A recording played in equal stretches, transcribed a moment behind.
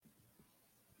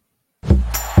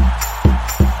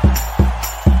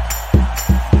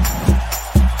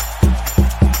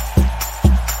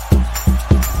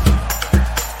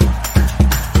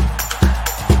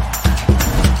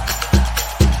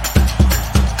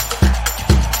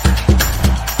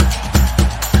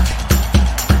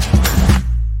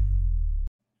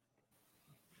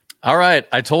All right.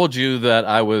 I told you that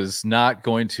I was not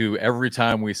going to, every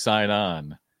time we sign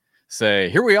on, say,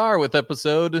 here we are with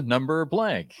episode number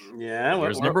blank. Yeah.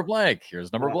 Here's number blank.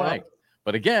 Here's number blank.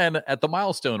 But again, at the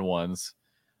milestone ones,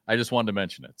 I just wanted to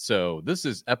mention it. So this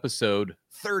is episode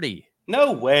 30.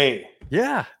 No way.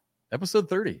 Yeah. Episode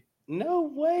 30.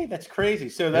 No way. That's crazy.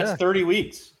 So that's 30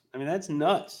 weeks. I mean, that's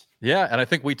nuts. Yeah. And I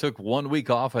think we took 1 week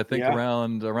off, I think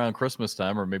around Christmas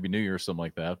time or maybe New Year or something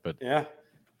like that. But yeah.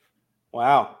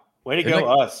 Wow. Way to go,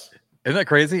 us. Isn't that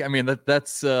crazy? I mean,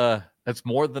 that's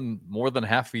more than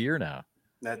half a year now.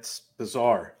 That's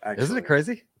bizarre, actually. Isn't it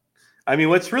crazy? I mean,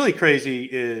 what's really crazy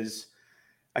is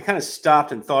I kind of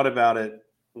stopped and thought about it.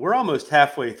 We're almost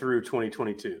halfway through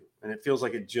 2022, and it feels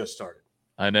like it just started.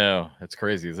 I know. It's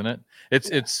crazy, isn't it?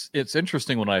 It's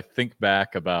interesting when I think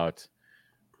back about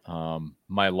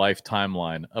my life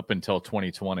timeline up until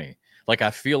 2020. Like,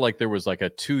 I feel like there was like a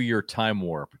 2-year time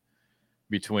warp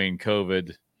between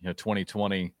COVID,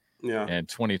 2020 and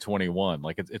 2021.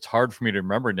 Like, it's hard for me to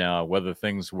remember now whether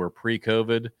things were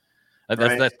pre-COVID.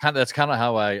 That's kind of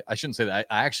how I shouldn't say that.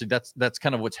 I actually that's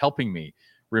kind of what's helping me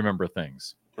remember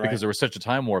things because there was such a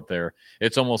time warp there.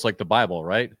 It's almost like the Bible,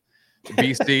 right?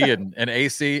 BC and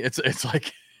AC. It's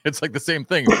like the same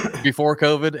thing. Before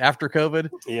COVID, after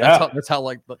COVID. Yeah, that's how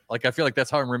like I feel like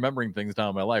that's how I'm remembering things now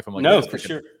in my life. I'm like, no, for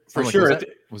sure.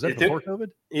 Was that before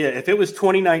COVID? Yeah, if it was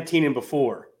 2019 and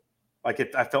before, I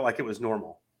felt like it was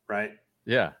normal, right?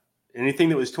 Yeah. Anything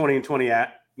that was 20 and 20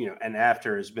 and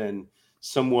after has been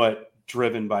somewhat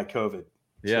driven by COVID.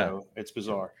 Yeah, so it's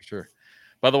bizarre. For sure.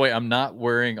 By the way, I'm not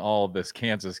wearing all of this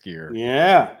Kansas gear.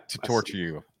 Yeah, to torture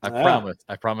you.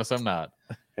 I promise I'm not.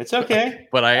 It's okay.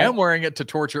 But I am wearing it to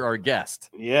torture our guest.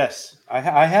 Yes. I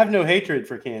have no hatred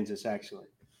for Kansas, actually.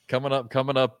 Coming up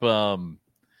in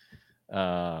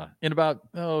about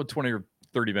 20 or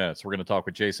 30 minutes, we're going to talk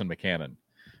with Jason McCannon,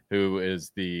 who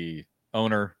is the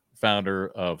owner, founder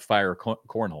of Fire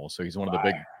Cornhole. So he's one of the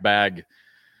big bag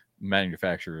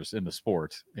manufacturers in the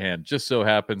sport. And just so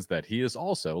happens that he is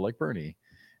also, like Bernie,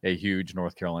 a huge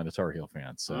North Carolina Tar Heel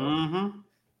fan. So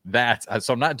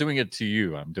so I'm not doing it to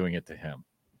you. I'm doing it to him.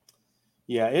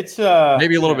 Yeah, it's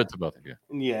maybe a little bit to both of you.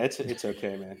 Yeah, it's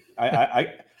okay, man.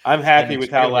 I'm happy with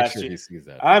how last year.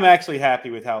 I'm actually happy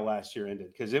with how last year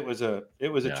ended because it was a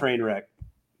train wreck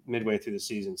midway through the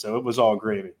season. So it was all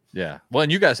gravy. Yeah. Well,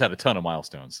 and you guys had a ton of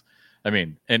milestones. I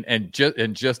mean, and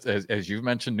just as you've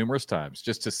mentioned numerous times,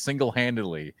 just to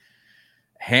single-handedly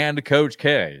hand Coach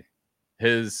K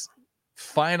his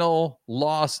final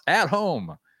loss at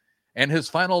home and his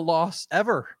final loss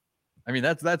ever. I mean,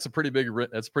 that's a pretty big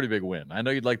win. I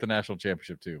know you'd like the national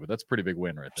championship too, but that's a pretty big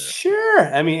win right there.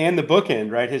 Sure. I mean, and the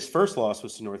bookend, right? His first loss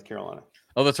was to North Carolina.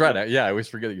 Oh, that's right. Yeah, I always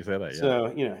forget that you say that. Yeah.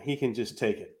 So, he can just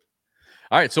take it.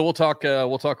 All right, so we'll talk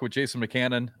with Jason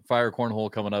McCannon, Fire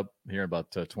Cornhole, coming up here in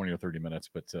about 20 or 30 minutes.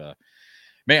 But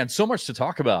man, so much to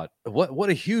talk about.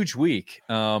 What a huge week.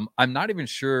 I'm not even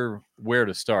sure where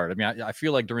to start. I mean, I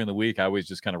feel like during the week I always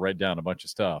just kind of write down a bunch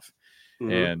of stuff,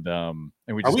 and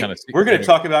we just kind of. We're going to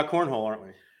talk about cornhole, aren't we?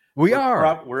 We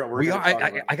are. We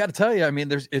are. I got to tell you, I mean,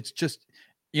 it's just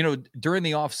during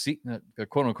the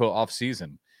quote unquote off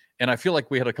season, and I feel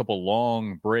like we had a couple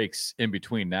long breaks in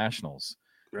between nationals.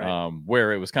 Right.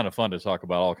 Where it was kind of fun to talk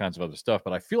about all kinds of other stuff,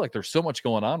 but I feel like there's so much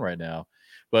going on right now.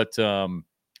 But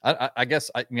I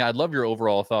guess I'd love your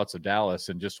overall thoughts of Dallas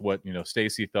and just what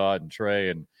Stacy thought and Trey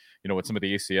and what some of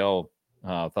the ACL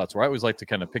thoughts were. I always like to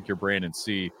kind of pick your brain and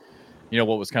see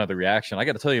what was kind of the reaction. I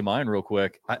got to tell you mine real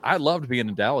quick. I loved being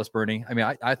in Dallas, Bernie. I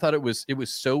mean, I thought it was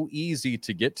so easy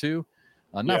to get to.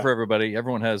 Not for everybody.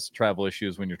 Everyone has travel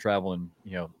issues when you're traveling.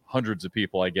 Hundreds of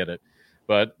people. I get it.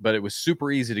 But it was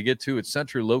super easy to get to. It's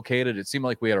centrally located. It seemed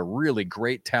like we had a really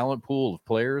great talent pool of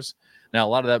players. Now, a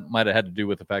lot of that might have had to do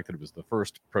with the fact that it was the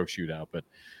first pro shootout. But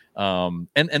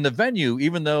and the venue,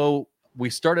 even though we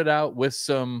started out with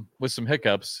some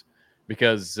hiccups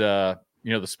because the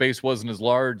space wasn't as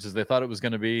large as they thought it was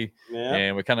going to be,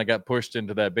 and we kind of got pushed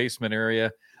into that basement area.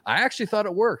 I actually thought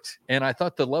it worked, and I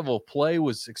thought the level of play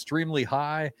was extremely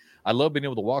high. I love being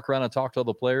able to walk around and talk to all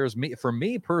the players. For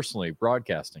me personally,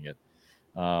 broadcasting it.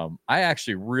 I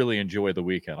actually really enjoyed the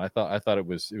weekend. I thought it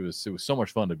was so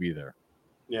much fun to be there.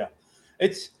 Yeah.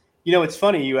 It's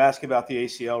funny you ask about the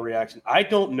ACL reaction. I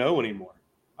don't know anymore.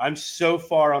 I'm so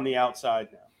far on the outside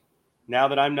now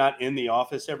that I'm not in the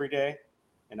office every day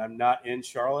and I'm not in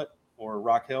Charlotte or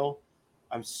Rock Hill.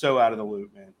 I'm so out of the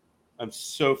loop, man. I'm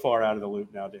so far out of the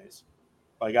loop nowadays.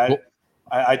 Like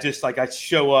I just I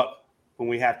show up when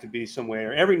we have to be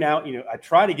somewhere every now, I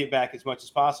try to get back as much as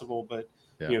possible, but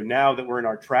now that we're in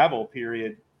our travel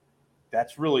period,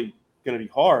 that's really going to be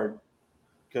hard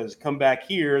because come back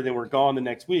here, then we're gone the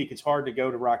next week. It's hard to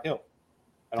go to Rock Hill.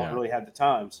 I don't really have the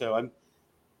time. So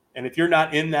and if you're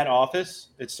not in that office,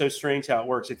 it's so strange how it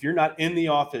works. If you're not in the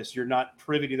office, you're not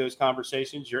privy to those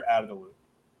conversations, you're out of the loop,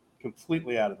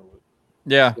 completely out of the loop.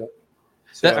 Yeah.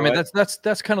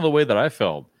 That's kind of the way that I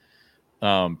felt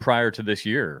prior to this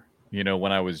year.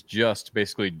 When I was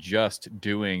basically just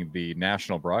doing the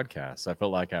national broadcasts, I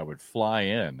felt like I would fly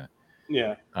in,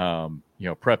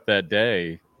 prep that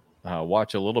day,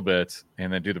 watch a little bit,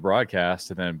 and then do the broadcast,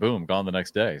 and then boom, gone the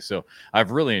next day. So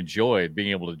I've really enjoyed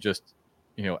being able to just,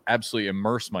 absolutely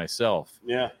immerse myself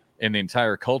in the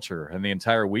entire culture and the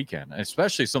entire weekend, and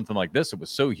especially something like this. It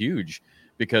was so huge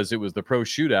because it was the pro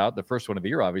shootout, the first one of the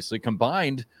year, obviously,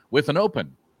 combined with an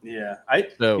open. Yeah.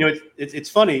 It's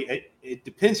funny. It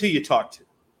depends who you talk to,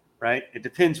 right? It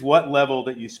depends what level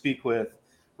that you speak with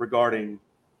regarding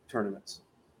tournaments.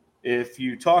 If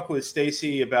you talk with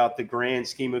Stacy about the grand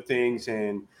scheme of things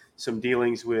and some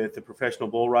dealings with the Professional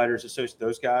Bull Riders Association,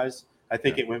 those guys, I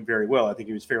think it went very well. I think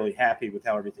he was fairly happy with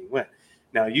how everything went.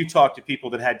 Now, you talk to people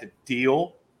that had to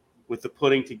deal with the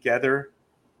putting together,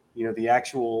 the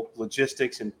actual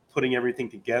logistics and putting everything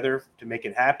together to make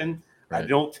it happen. Right. I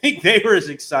don't think they were as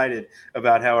excited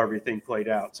about how everything played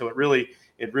out. So it really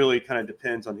kind of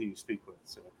depends on who you speak with.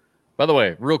 So, by the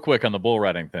way, real quick on the bull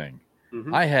riding thing,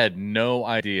 I had no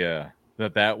idea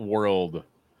that world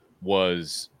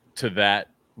was to that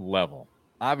level.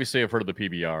 Obviously, I've heard of the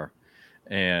PBR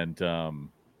and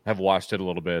have watched it a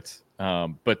little bit,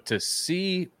 but to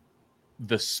see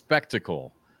the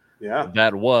spectacle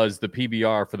that was the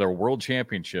PBR for their World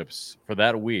Championships for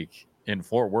that week in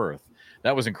Fort Worth.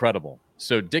 That was incredible.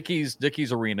 So Dickey's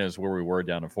Arena is where we were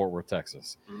down in Fort Worth,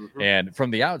 Texas. And from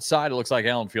the outside, it looks like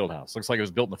Allen Fieldhouse. Looks like it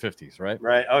was built in the 50s, right?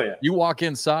 Right. Oh, yeah. You walk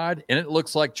inside, and it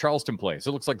looks like Charleston Place.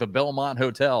 It looks like the Belmont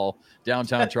Hotel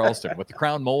downtown Charleston with the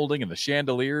crown molding and the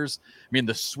chandeliers. I mean,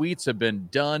 the suites have been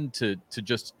done to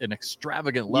just an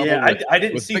extravagant level. Yeah, I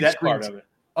didn't see that part of it.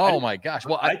 Oh, my gosh.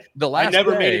 Well, I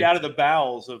never made it out of the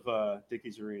bowels of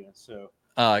Dickey's Arena, so...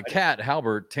 Kat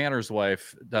Halbert, Tanner's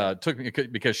wife, took me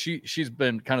because she's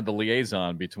been kind of the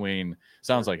liaison between,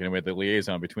 sounds like anyway, the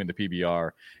liaison between the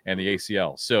PBR and the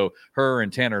ACL. So her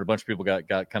and Tanner, a bunch of people got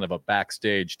kind of a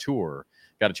backstage tour,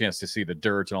 got a chance to see the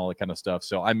dirt and all that kind of stuff.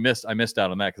 So I missed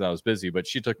out on that because I was busy, but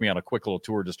she took me on a quick little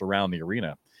tour just around the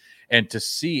arena, and to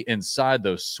see inside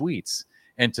those suites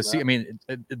and to see, I mean,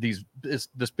 this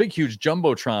big, huge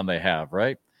jumbotron they have,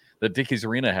 right? That Dickey's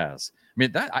Arena has. I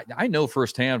mean, that I know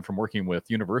firsthand from working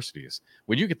with universities.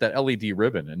 When you get that LED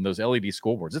ribbon and those LED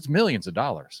scoreboards, it's millions of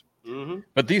dollars.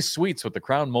 But these suites with the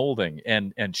crown molding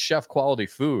and chef quality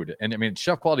food, and I mean,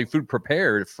 chef quality food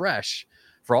prepared fresh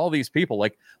for all these people,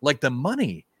 like the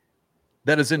money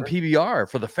that is in PBR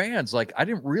for the fans. Like, I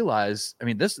didn't realize. I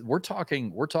mean, we're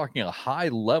talking a high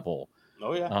level,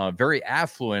 very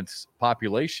affluent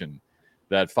population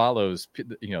that follows,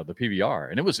 the PBR,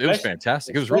 and it was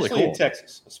fantastic. It was really cool.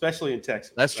 Especially in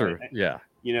Texas. That's true. Right? Yeah.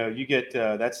 You get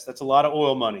that's a lot of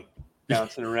oil money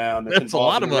bouncing around. That's a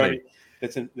lot of money.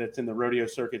 That's in the rodeo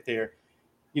circuit there.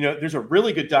 There's a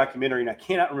really good documentary, and I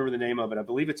cannot remember the name of it. I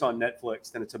believe it's on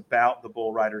Netflix, and it's about the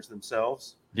bull riders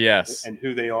themselves. Yes. And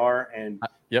who they are, and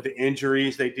the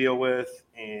injuries they deal with,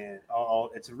 and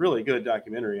all. It's a really good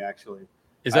documentary, actually.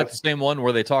 Is that the same one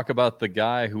where they talk about the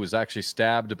guy who was actually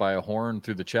stabbed by a horn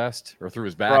through the chest or through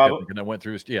his back and then went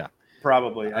through his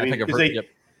Probably. I mean, think I've heard,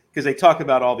 because they talk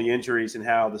about all the injuries and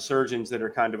how the surgeons that are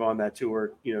kind of on that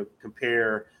tour,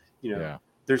 compare,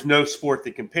 there's no sport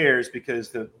that compares because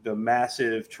the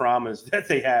massive traumas that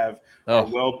they have are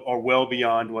well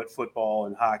beyond what football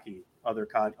and hockey,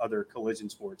 other collision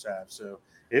sports have. So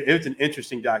it's an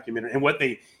interesting documentary, and what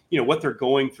they're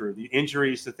going through, the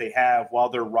injuries that they have while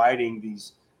they're riding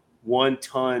these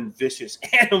 1-ton vicious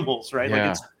animals, right? Yeah.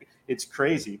 Like it's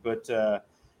crazy, but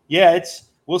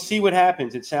we'll see what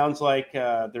happens. It sounds like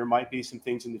there might be some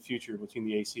things in the future between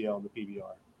the ACL and the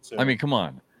PBR. So I mean, come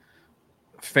on,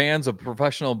 fans of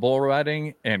professional bull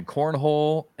riding and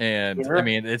cornhole, and I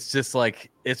mean, it's just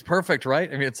like, it's perfect, right?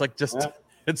 I mean, it's like just. Yeah.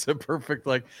 It's a perfect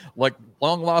like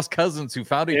long lost cousins who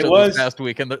found each other this past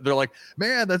week, and they're like,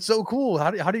 "Man, that's so cool.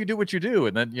 How do you do what you do?"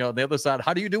 And then on the other side,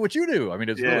 how do you do what you do? I mean,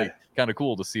 it's really kind of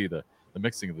cool to see the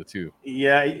mixing of the two.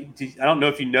 Yeah, I don't know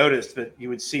if you noticed, but you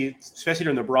would see, especially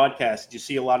during the broadcast, did you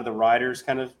see a lot of the riders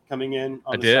kind of coming in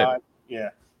on the side? Yeah,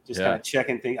 kind of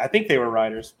checking things. I think they were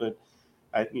riders, but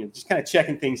just kind of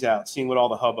checking things out, seeing what all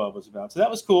the hubbub was about. So that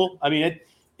was cool. I mean,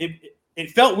 it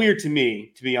felt weird to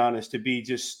me, to be honest, to be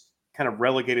just kind of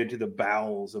relegated to the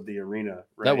bowels of the arena.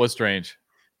 Right? That was strange.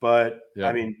 But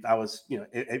I mean, I was,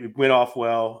 it went off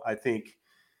well. I think,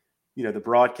 the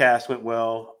broadcast went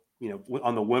well.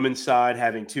 on the women's side,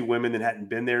 having two women that hadn't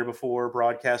been there before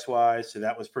broadcast wise. So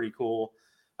that was pretty cool.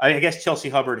 I guess Chelsea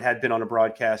Hubbard had been on a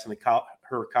broadcast in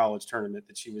her college tournament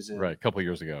that she was in. Right. A couple of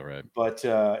years ago. Right. But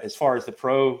as far as the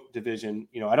pro division,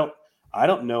 I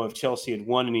don't know if Chelsea had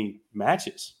won any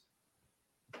matches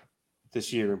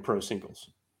this year in pro singles.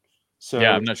 So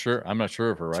yeah, I'm not sure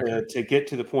of her record. To get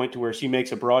to the point to where she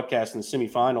makes a broadcast in the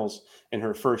semifinals in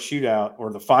her first shootout,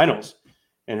 or the finals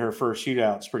in her first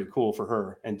shootout, is pretty cool for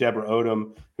her. And Deborah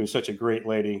Odom, who's such a great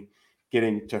lady,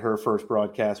 getting to her first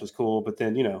broadcast was cool. But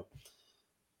then,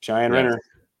 Cheyenne Renner.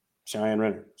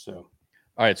 So, all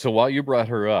right. So while you brought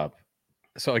her up,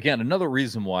 so again, another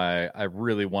reason why I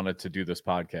really wanted to do this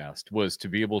podcast was to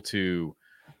be able to,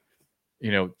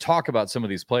 talk about some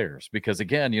of these players, because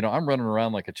again, I'm running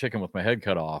around like a chicken with my head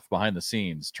cut off behind the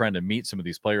scenes, trying to meet some of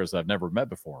these players that I've never met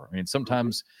before. I mean,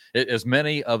 sometimes as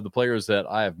many of the players that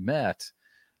I have met,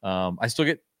 I still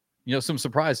get, some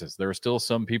surprises. There are still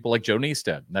some people like Joe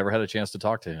Neistat. Never had a chance to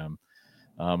talk to him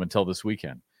until this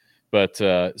weekend. But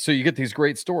so you get these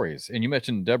great stories, and you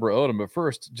mentioned Deborah Odom. But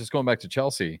first, just going back to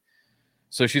Chelsea.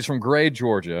 So she's from Gray,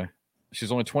 Georgia.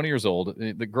 She's only 20 years old.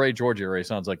 The Gray, Georgia area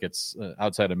sounds like it's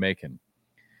outside of Macon.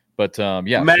 But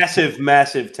yeah,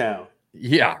 massive town.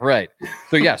 Yeah, right.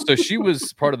 So yeah, so she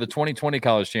was part of the 2020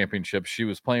 college championship. She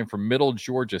was playing for Middle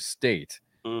Georgia State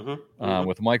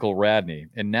with Michael Radney,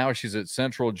 and now she's at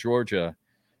Central Georgia,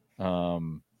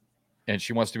 and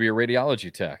she wants to be a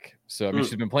radiology tech. So I mean,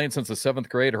 she's been playing since the 7th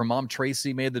grade. Her mom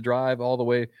Tracy made the drive all the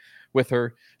way with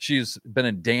her. She's been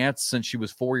in dance since she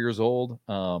was 4 years old.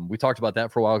 We talked about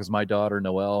that for a while because my daughter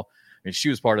Noelle, I mean, she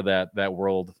was part of that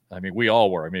world. I mean, we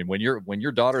all were. I mean, when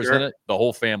your daughter's in it, the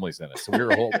whole family's in it. So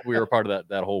we were part of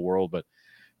that whole world.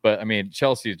 But I mean,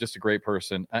 Chelsea is just a great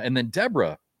person. And then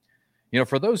Deborah,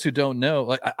 for those who don't know,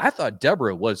 like I thought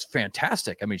Deborah was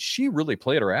fantastic. I mean, she really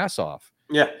played her ass off.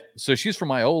 Yeah. So she's from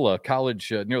Iola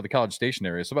College, near the College Station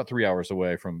area. So about 3 hours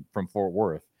away from Fort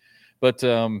Worth. But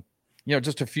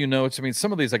just a few notes. I mean,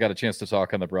 some of these I got a chance to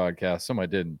talk on the broadcast, some I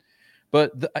didn't.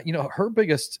 But her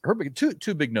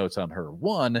two big notes on her.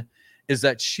 One is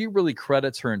that she really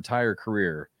credits her entire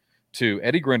career to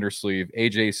Eddie Grindersleeve,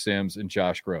 AJ Sims, and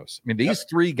Josh Gross. I mean, these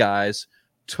three guys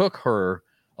took her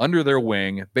under their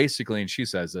wing, basically, and she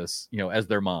says this, as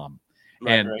their mom.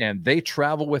 Right, and they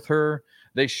travel with her.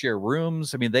 They share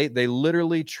rooms. I mean, they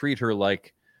literally treat her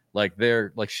like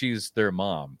she's their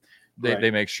mom. They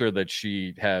make sure that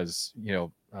she has,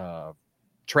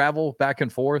 travel back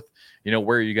and forth,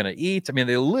 where are you going to eat? I mean,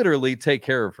 they literally take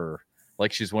care of her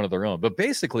like she's one of their own. But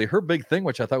basically her big thing,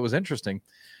 which I thought was interesting,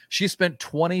 she spent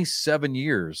 27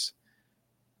 years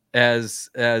as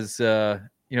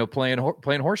playing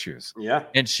horseshoes. Yeah.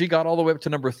 And she got all the way up to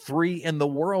number 3 in the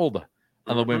world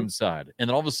on the women's side. And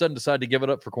then all of a sudden decided to give it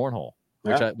up for cornhole,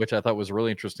 which I thought was a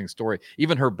really interesting story.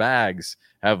 Even her bags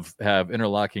have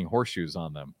interlocking horseshoes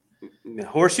on them. The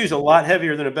horseshoe's a lot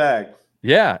heavier than a bag.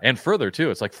 Yeah, and further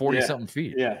too. It's like 40-something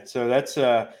feet. Yeah, so that's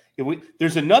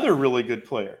there's another really good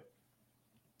player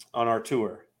on our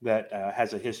tour that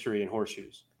has a history in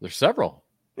horseshoes. There's several.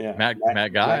 Yeah,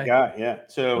 Matt Guy. Yeah.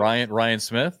 So Ryan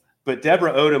Smith. But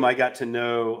Deborah Odom, I got to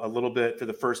know a little bit for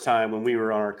the first time when we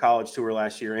were on our college tour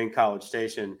last year in College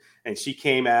Station, and she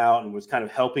came out and was kind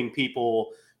of helping people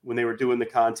when they were doing the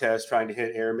contest, trying to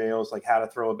hit airmails, like how to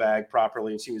throw a bag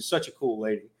properly. And she was such a cool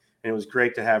lady, and it was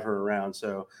great to have her around.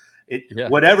 So.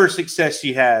 Whatever success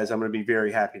she has, I'm going to be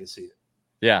very happy to see it.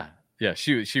 Yeah.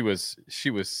 She was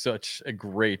such a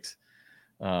great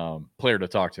player to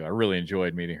talk to. I really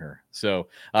enjoyed meeting her. So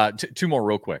two more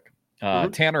real quick.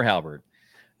 Tanner Halbert.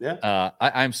 Yeah.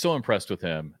 I'm so impressed with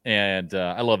him, and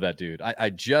I love that dude. I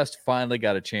just finally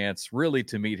got a chance really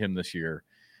to meet him this year.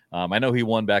 I know he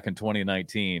won back in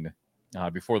 2019.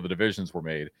 Before the divisions were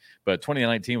made, but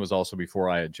 2019 was also before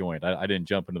I had joined. I didn't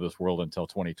jump into this world until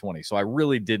 2020, so I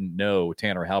really didn't know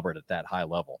Tanner Halbert at that high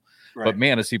level. Right. But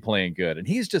man, is he playing good! And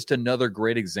he's just another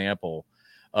great example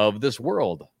of this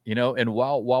world, And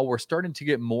while we're starting to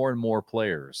get more and more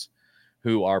players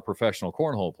who are professional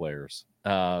cornhole players,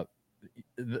 the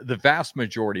vast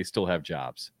majority still have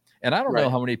jobs. And I don't know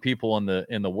how many people in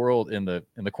the world in the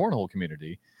cornhole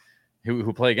community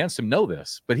who play against him know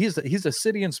this, but he's a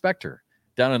city inspector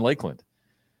down in Lakeland,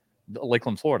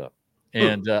 Florida.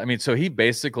 And I mean, so he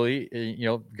basically,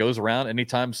 goes around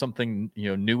anytime something,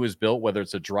 new is built, whether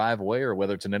it's a driveway or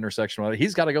whether it's an intersection,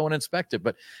 he's got to go and inspect it.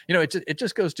 But, it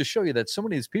just goes to show you that so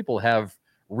many of these people have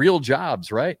real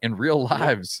jobs, right? And real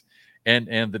lives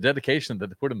and the dedication that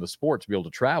they put in the sport to be able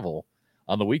to travel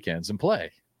on the weekends and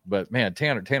play. But man,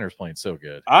 Tanner's playing so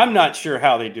good. I'm not sure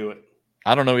how they do it.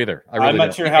 I don't know either. I'm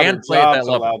not sure how their jobs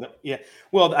allow them. Yeah.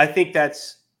 Well, I think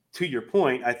that's to your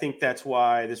point, I think that's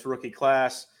why this rookie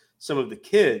class, some of the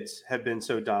kids have been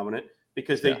so dominant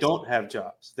because they don't have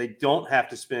jobs. They don't have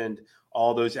to spend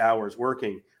all those hours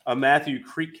working. A Matthew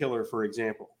Creekkiller, for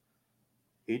example,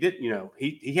 he did,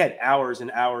 he had hours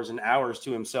and hours and hours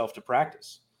to himself to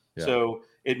practice. Yeah. So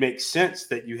it makes sense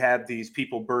that you have these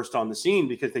people burst on the scene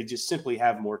because they just simply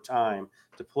have more time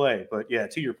to play. But yeah,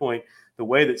 to your point, the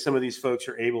way that some of these folks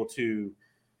are able to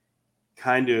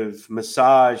kind of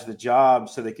massage the job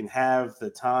so they can have the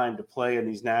time to play in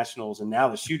these nationals and now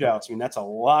the shootouts. I mean, that's a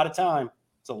lot of time.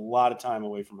 It's a lot of time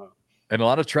away from home. And a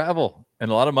lot of travel and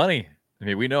a lot of money. I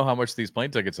mean, we know how much these plane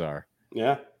tickets are.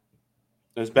 Yeah.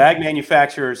 Those bag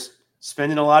manufacturers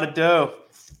spending a lot of dough.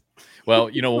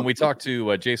 Well, when we talked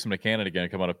to Jason McCannon again,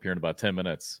 coming up here in about 10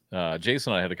 minutes,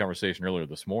 Jason and I had a conversation earlier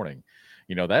this morning.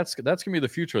 That's going to be the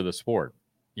future of the sport.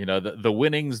 The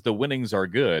winnings are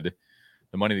good,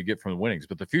 the money they get from the winnings,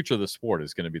 but the future of the sport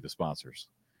is going to be the sponsors.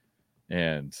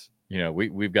 And,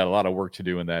 we've got a lot of work to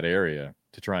do in that area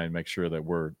to try and make sure that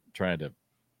we're trying to,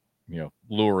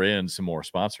 lure in some more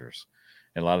sponsors.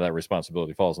 And a lot of that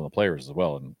responsibility falls on the players as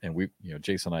well. And we,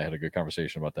 Jason and I had a good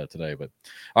conversation about that today. But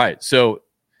all right, so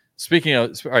speaking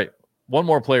of, all right, one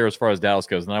more player as far as Dallas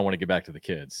goes, and then I want to get back to the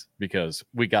kids because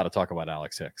we got to talk about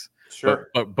Alex Hicks. Sure.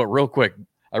 But real quick,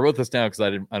 I wrote this down because I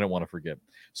didn't want to forget.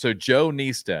 So Joe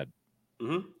Niestad,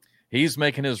 he's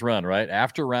making his run, right?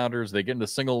 After rounders, they get into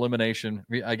single elimination.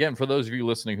 Again, for those of you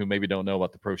listening who maybe don't know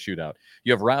about the pro shootout,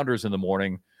 you have rounders in the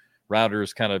morning.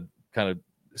 Rounders kind of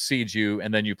seed you,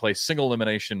 and then you play single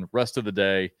elimination rest of the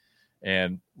day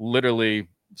and literally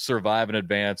survive in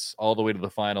advance all the way to the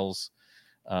finals.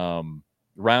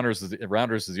 Rounders is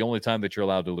the only time that you're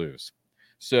allowed to lose.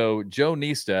 So Joe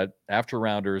Niestad, after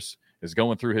rounders, is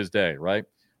going through his day, right?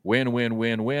 Win, win,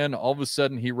 win, win. All of a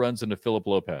sudden, he runs into Philip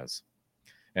Lopez.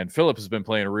 And Philip has been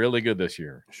playing really good this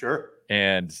year. Sure.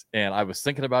 And I was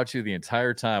thinking about you the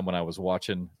entire time when I was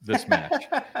watching this match.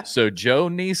 So Joe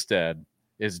Niestad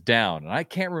is down. And I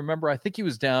can't remember. I think he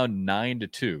was down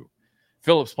 9-2.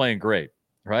 Philip's playing great,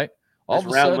 right? All of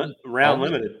a sudden, round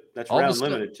limited. That's round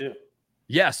limited too.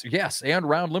 Yes, and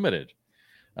round limited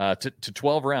to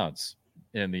 12 rounds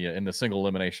in the single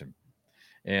elimination.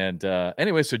 And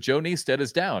anyway, so Joe Niestad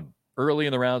is down early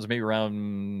in the rounds, maybe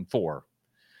round 4.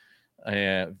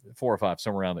 And 4 or 5,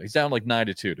 somewhere around there. He's down like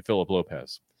 9-2 to Philip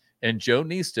Lopez. And Joe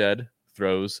Niestad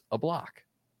throws a block.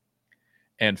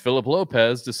 And Philip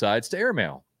Lopez decides to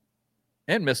airmail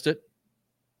and missed it.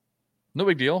 No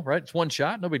big deal, right? It's one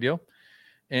shot, no big deal.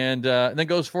 And then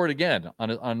goes for it again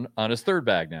on his third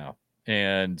bag now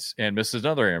and misses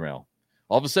another airmail.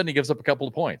 All of a sudden, he gives up a couple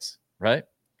of points, right?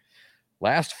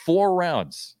 Last 4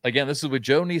 rounds. Again, this is with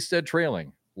Joe Niestad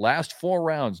trailing. Last 4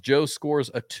 rounds, Joe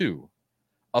scores a 2.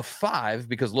 A 5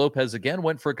 because Lopez again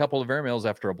went for a couple of airmails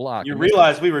after a block. You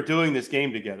realize we were doing this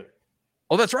game together.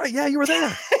 Oh, that's right. Yeah, you were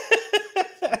there.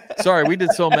 Sorry, we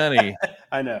did so many.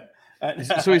 I know.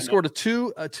 So he scored a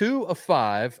 2, a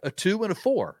 5, a 2, and a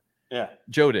 4. Yeah.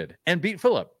 Joe did. And beat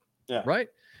Philip. Yeah. Right?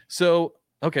 So,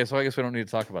 okay, so I guess we don't need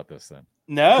to talk about this then.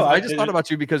 No. I just thought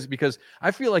about you because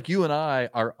I feel like you and I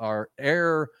are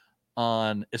err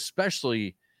on,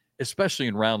 especially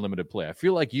in round limited play. I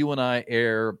feel like you and I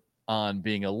err on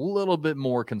being a little bit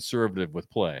more conservative with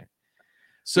play.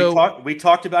 So we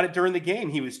talked about it during the game.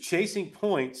 He was chasing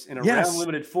points in a round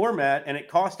limited format, and it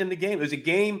cost him the game. It was a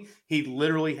game he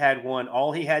literally had won.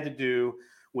 All he had to do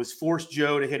was force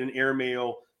Joe to hit an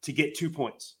airmail to get 2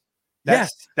 points.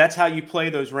 That's how you play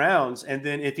those rounds. And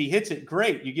then if he hits it,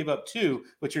 great. You give up 2,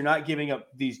 but you're not giving up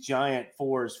these giant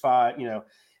 4s, 5,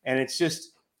 and it's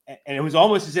just, and it was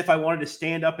almost as if I wanted to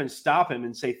stand up and stop him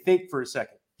and say, think for a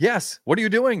second. Yes. What are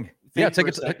take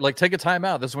a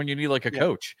timeout. This is when you need like a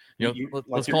coach.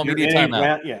 Let's call him media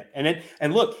timeout.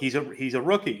 And look, he's a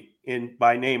rookie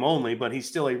by name only, but he's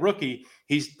still a rookie.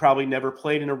 He's probably never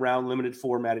played in a round limited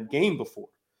formatted game before,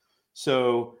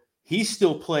 so he's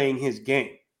still playing his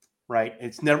game, right?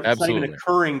 It's not even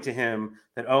occurring to him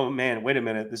that, oh man, wait a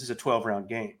minute, this is a 12-round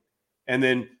game. And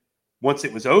then once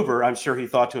it was over, I'm sure he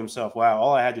thought to himself, wow,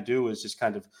 all I had to do was just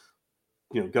kind of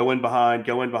go in behind,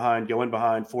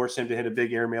 force him to hit a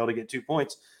big airmail to get 2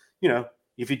 points.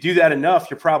 If you do that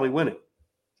enough, you're probably winning.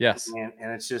 Yes. And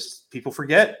it's just people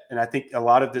forget. And I think a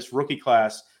lot of this rookie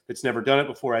class that's never done it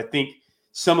before, I think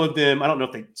some of them, I don't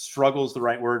know if struggle is the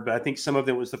right word, but I think some of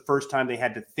them was the first time they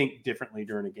had to think differently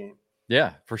during a game.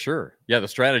 Yeah, for sure. Yeah, the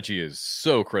strategy is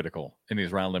so critical in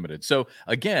these round limited. So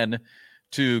again,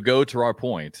 to go to our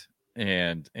point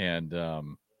and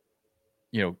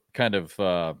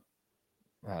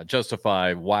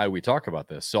justify why we talk about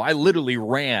this. So I literally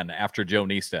ran after Joe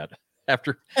Niestad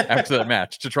after that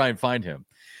match to try and find him.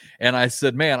 And I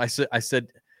said, man, I said,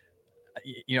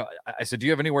 you know, I said, do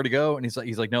you have anywhere to go? And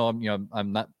he's like, no,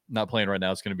 I'm not playing right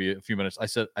now. It's going to be a few minutes. I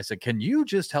said, can you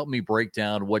just help me break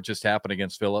down what just happened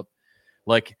against Phillip?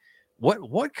 Like,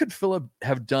 what could Phillip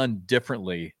have done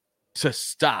differently to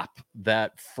stop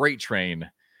that freight train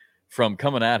from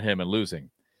coming at him and losing?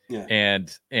 Yeah.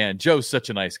 And Joe's such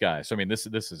a nice guy. So I mean, this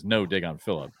is no dig on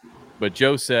Phillip, but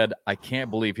Joe said, I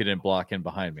can't believe he didn't block in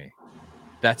behind me.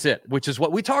 That's it, which is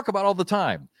what we talk about all the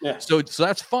time. Yeah. So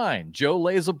that's fine. Joe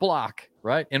lays a block,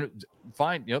 right? And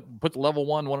fine, you know, put the level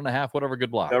 1.5, whatever,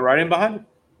 good block. Go right in behind him.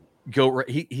 Go right.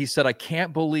 He said, I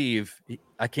can't believe he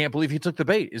took the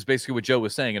bait, is basically what Joe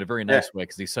was saying in a very nice way,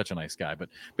 because he's such a nice guy. But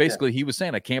basically he was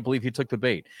saying, I can't believe he took the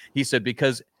bait. He said,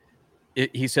 because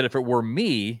he said, if it were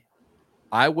me,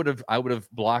 I would have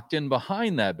blocked in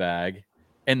behind that bag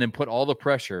and then put all the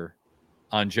pressure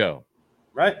on Joe.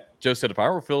 Right. Joe said, if I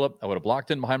were Phillip, I would have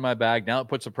blocked in behind my bag. Now it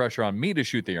puts the pressure on me to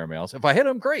shoot the airmails. If I hit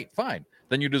him, great, fine.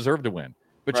 Then you deserve to win.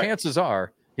 But chances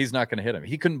are he's not going to hit him.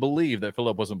 He couldn't believe that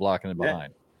Phillip wasn't blocking him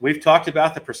behind. We've talked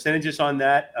about the percentages on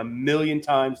that a million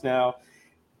times now.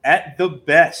 At the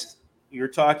best, you're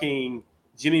talking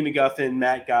Jimmy McGuffin,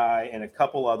 Matt Guy, and a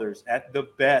couple others. At the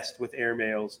best with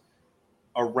airmails,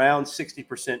 around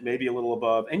 60%, maybe a little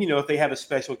above. And, you know, if they have a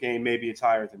special game, maybe it's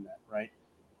higher than that, right?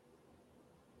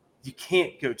 You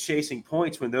can't go chasing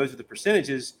points when those are the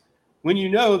percentages, when you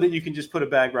know that you can just put a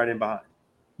bag right in behind.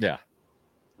 Yeah.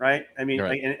 Right. I mean,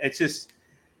 and it's just,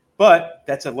 but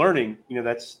that's a learning, you know,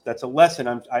 that's a lesson.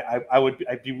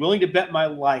 I'd be willing to bet my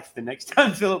life the next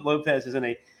time Phillip Lopez is in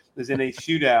a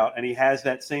shootout and he has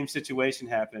that same situation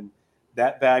happen,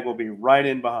 that bag will be right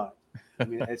in behind. I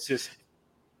mean, it's just.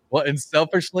 Well, and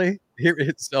selfishly, here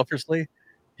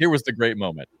was the great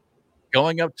moment.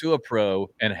 Going up to a pro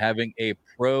and having a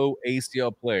pro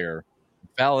ACL player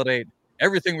validate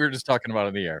everything we were just talking about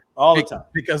in the air. All the time.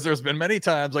 Because there's been many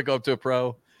times I go up to a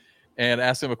pro and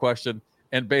ask him a question,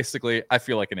 and basically I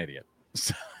feel like an idiot.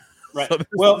 Right.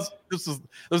 So this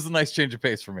is a nice change of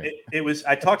pace for me. It was.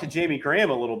 I talked to Jamie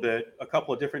Graham a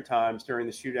couple of different times during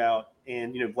the shootout,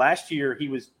 and you know, last year he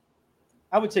was,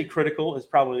 I would say critical is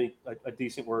probably a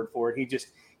decent word for it.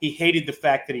 He hated the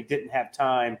fact that he didn't have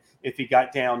time if he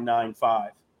got down 9-5,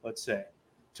 let's say,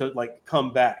 to like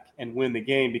come back and win the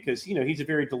game, because, you know, he's a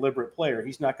very deliberate player.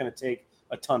 He's not going to take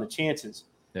a ton of chances.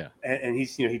 Yeah. And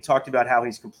he's, you know, he talked about how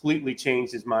he's completely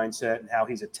changed his mindset and how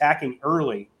he's attacking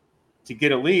early to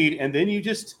get a lead. And then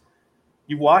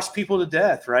you wash people to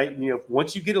death, right? You know,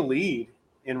 once you get a lead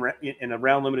in a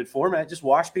round limited format, just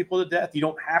wash people to death. You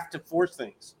don't have to force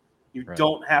things. You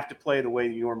don't have to play the way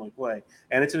you normally play.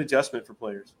 And it's an adjustment for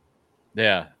players.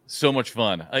 Yeah, so much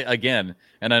fun. Again,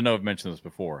 and I know I've mentioned this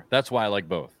before, that's why I like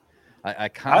both. I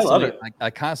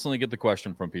constantly get the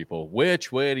question from people,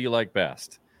 which way do you like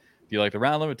best? Do you like the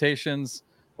round limitations,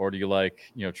 or do you like,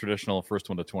 you know, traditional first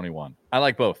one to 21? I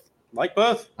like both. Like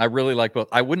both. I really like both.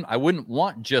 I wouldn't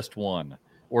want just one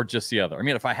or just the other. I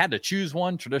mean, if I had to choose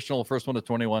one, traditional first one to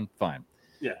 21, fine.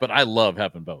 Yeah. But I love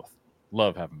having both.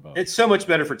 Love having both. It's so much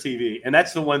better for TV. And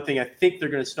that's the one thing I think they're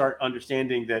going to start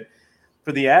understanding, that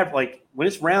for the average, like when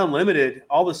it's round limited,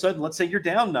 all of a sudden, let's say you're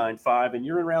down 9-5 and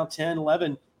you're in round 10,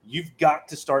 11, you've got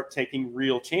to start taking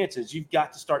real chances. You've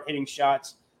got to start hitting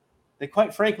shots that,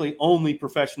 quite frankly, only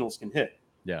professionals can hit.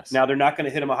 Yes. Now, they're not going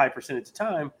to hit them a high percentage of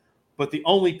time, but the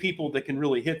only people that can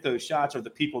really hit those shots are the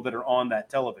people that are on that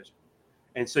television.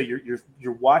 And so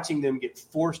you're watching them get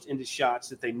forced into shots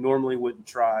that they normally wouldn't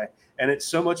try, and it's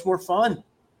so much more fun.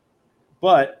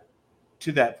 But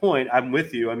to that point, I'm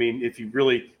with you. I mean, if you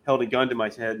really held a gun to my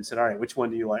head and said, "All right, which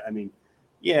one do you like?" I mean,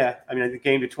 the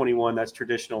game to 21, that's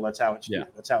traditional. That's how it's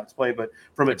that's how it's played. But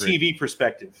from a TV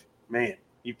perspective, man,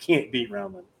 you can't beat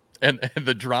round limit. And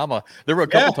the drama. There were a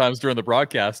couple times during the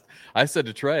broadcast, I said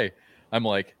to Trey, I'm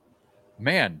like,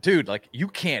 man, dude, like you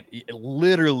could,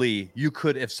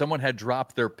 if someone had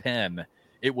dropped their pen,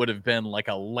 it would have been like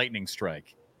a lightning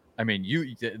strike. I mean,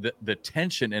 the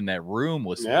tension in that room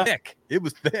was thick. It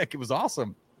was thick. It was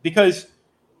awesome. Because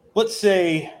let's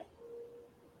say,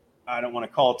 I don't want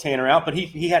to call Tanner out, but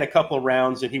he had a couple of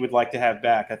rounds that he would like to have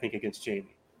back, I think, against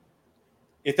Jamie.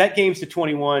 If that game's to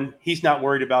 21, he's not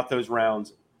worried about those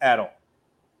rounds at all,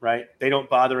 right? They don't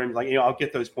bother him. Like, you know, I'll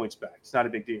get those points back. It's not a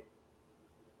big deal.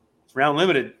 It's round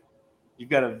limited.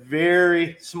 You've got a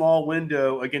very small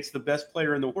window against the best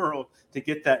player in the world to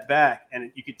get that back.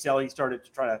 And you could tell he started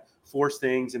to try to force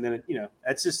things. And then,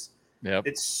 that's just,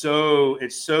 it's so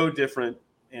different.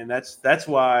 And that's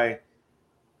why,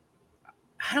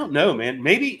 I don't know, man.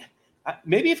 Maybe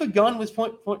if a gun was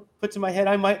put to my head,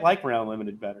 I might like round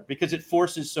limited better because it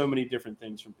forces so many different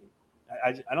things from people.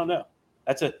 I don't know.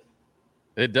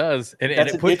 It does. And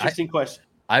That's it an interesting question.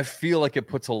 I feel like it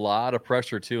puts a lot of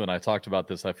pressure too. And I talked about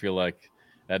this, I feel like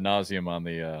ad nauseum on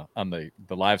the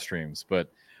live streams,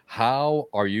 but how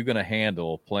are you going to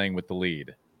handle playing with the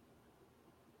lead?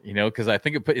 You know, because I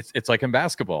think it's like in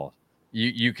basketball.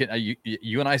 You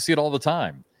and I see it all the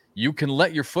time. You can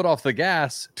let your foot off the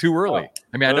gas too early.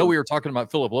 I mean, I know we were talking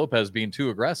about Philip Lopez being too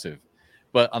aggressive,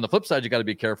 but on the flip side, you got to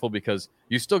be careful because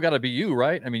you still got to be you,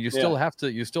 right? I mean, you still have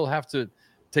to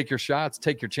take your shots,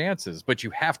 take your chances, but you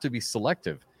have to be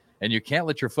selective, and you can't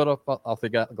let your foot off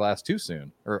the glass too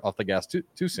soon, or off the gas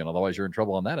too soon. Otherwise, you're in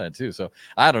trouble on that end too. So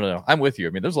I don't know. I'm with you.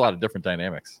 I mean, there's a lot of different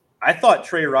dynamics. I thought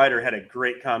Trey Ryder had a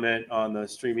great comment on the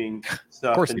streaming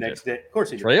stuff the next day. Of course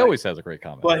he did. Trey always has a great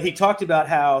comment. But he talked about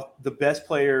how the best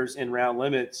players in round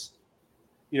limits,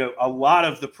 you know, a lot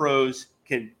of the pros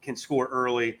can score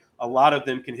early. A lot of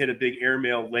them can hit a big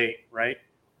airmail late, right?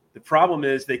 The problem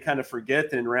is they kind of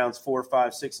forget that in rounds 4,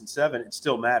 5, 6, and 7, it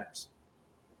still matters.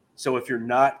 So if you're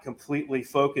not completely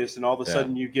focused and all of a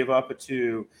sudden you give up a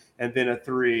 2 and then a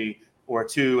 3 or a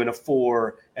 2 and a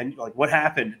 4, and like what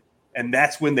happened? And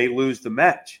that's when they lose the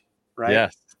match, right?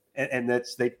 Yes. And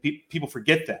that's people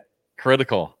forget that.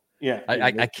 Critical. Yeah.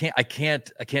 I can't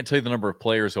tell you the number of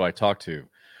players who I talked to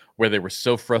where they were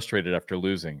so frustrated after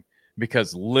losing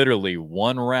because literally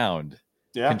one round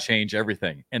can change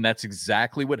everything. And that's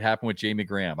exactly what happened with Jamie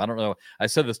Graham. I don't know. I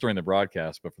said this during the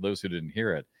broadcast, but for those who didn't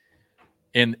hear it,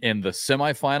 in the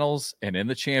semifinals and in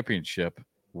the championship,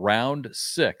 round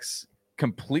 6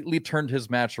 completely turned his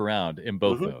match around in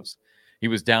both those. He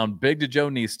was down big to Joe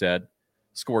Niestad,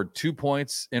 scored 2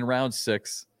 points in round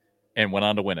 6, and went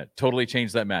on to win it. Totally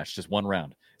changed that match, just one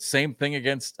round. Same thing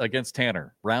against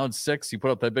Tanner. Round 6, he put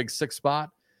up that big 6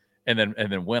 spot, and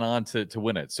then went on to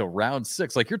win it. So round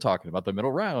 6, like you're talking about the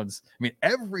middle rounds, I mean,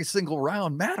 every single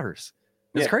round matters.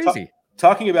 It's crazy.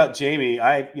 Talking about Jamie,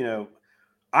 I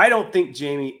don't think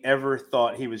Jamie ever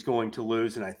thought he was going to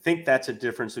lose, and I think that's a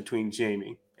difference between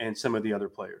Jamie and some of the other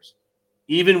players.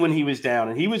 Even when he was down,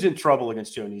 and he was in trouble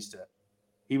against Joe Niestad.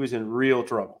 He was in real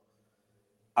trouble.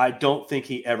 I don't think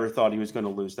he ever thought he was going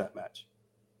to lose that match.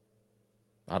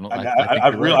 I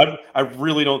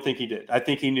really don't think he did. I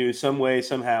think he knew some way,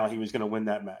 somehow, he was going to win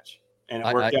that match, and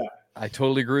it worked out. I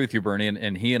totally agree with you, Bernie.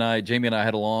 And Jamie and I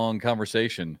had a long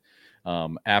conversation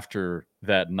after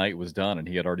that night was done, and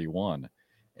he had already won.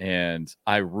 And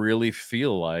I really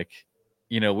feel like,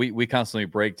 we constantly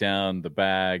break down the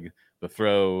bag, the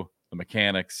throw, the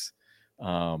mechanics.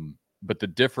 But the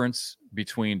difference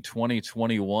between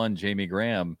 2021 Jamie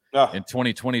Graham and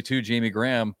 2022 Jamie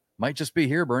Graham might just be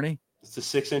here, Bernie. It's the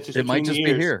 6 inches. It might just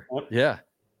be here. Yep. Yeah.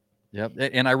 Yep.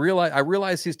 And I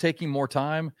realize he's taking more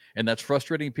time, and that's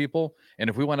frustrating people. And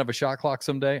if we want to have a shot clock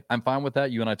someday, I'm fine with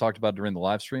that. You and I talked about it during the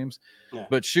live streams. Yeah.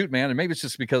 But shoot, man, and maybe it's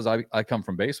just because I come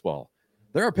from baseball.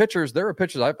 There are pitchers.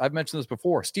 I've mentioned this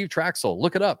before. Steve Traxel,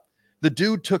 look it up. The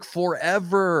dude took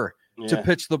forever to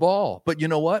pitch the ball. But you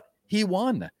know what? He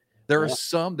won. There are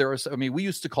I mean, we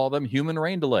used to call them human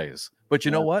rain delays. But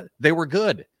you know what? They were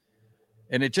good.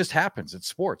 And it just happens. It's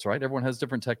sports, right? Everyone has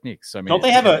different techniques. I mean, don't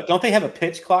they have a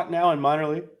pitch clock now in minor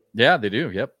league? Yeah, they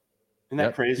do. Yep. Isn't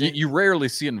that crazy? You rarely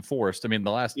see it enforced. I mean,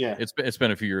 it's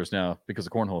been a few years now because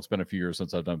of cornhole. It's been a few years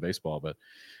since I've done baseball, but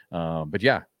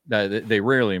yeah, they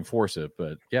rarely enforce it.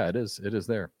 But yeah, it is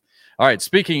there. All right.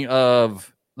 Speaking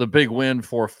of the big win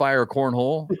for Fire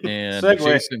Cornhole and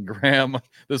Jason Graham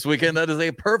this weekend, that is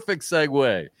a perfect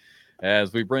segue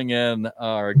as we bring in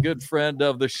our good friend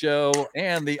of the show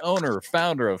and the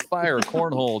founder of Fire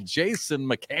Cornhole, Jason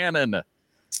McCannon.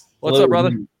 What's up,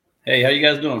 brother? Hey, how you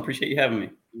guys doing? Appreciate you having me.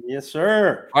 Yes,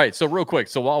 sir. All right, so real quick,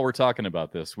 so while we're talking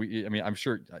about this,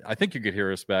 I think you could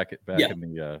hear us back in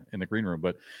the green room,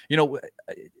 but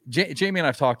Jamie and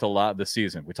I've talked a lot this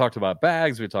season. We talked about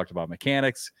bags, we talked about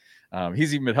mechanics.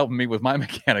 He's even been helping me with my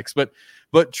mechanics,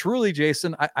 but truly,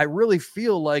 Jason, I really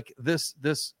feel like this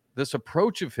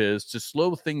approach of his to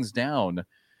slow things down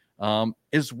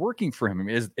is working for him.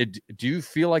 Do you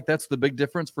feel like that's the big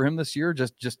difference for him this year?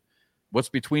 Just what's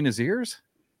between his ears?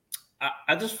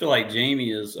 I just feel like Jamie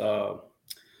is, to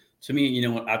me,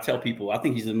 I tell people, I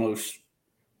think he's the most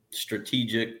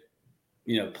strategic,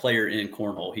 player in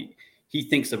cornhole. He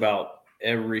thinks about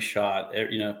every shot,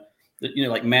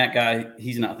 like Matt guy,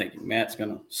 he's not thinking. Matt's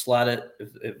going to slide it.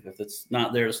 If it's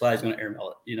not there to slide, he's going to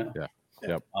airmail it, Yeah.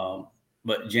 Yep.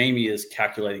 But Jamie is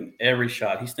calculating every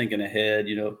shot. He's thinking ahead,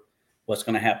 what's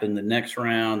going to happen the next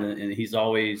round. And he's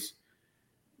always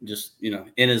just, in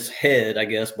his head, I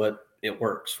guess, but it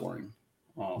works for him.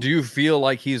 Do you feel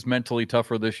like he's mentally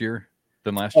tougher this year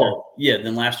than last year? Oh, yeah,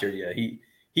 than last year. Yeah,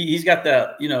 he's got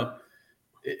that.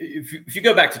 If you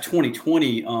go back to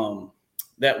 2020,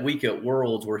 that week at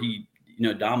Worlds where he,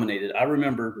 dominated. I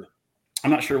remember, I'm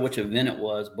not sure which event it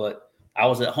was, but I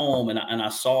was at home and I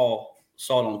saw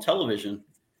it on television.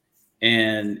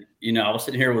 And, I was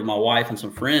sitting here with my wife and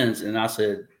some friends, and I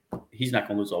said, he's not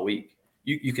going to lose all week.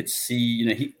 You could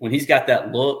see, when he's got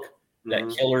that look,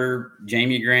 that killer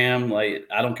Jamie Graham, like,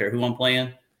 I don't care who I'm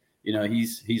playing,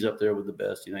 he's up there with the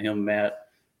best. Him, Matt,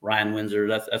 Ryan Windsor,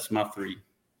 that's my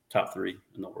top three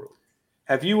in the world.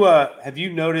 Have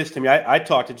you noticed? I mean, I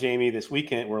talked to Jamie this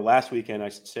weekend, or last weekend, I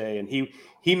should say, and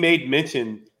he made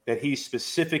mention that he's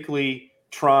specifically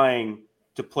trying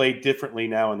to play differently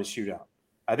now in the shootout.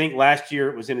 I think last year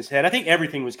it was in his head. I think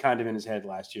everything was kind of in his head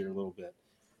last year a little bit,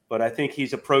 but I think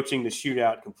he's approaching the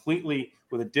shootout completely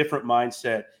with a different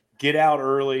mindset. Get out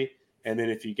early, and then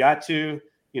if you got to,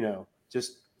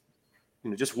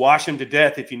 just wash him to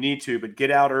death if you need to, but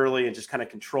get out early and just kind of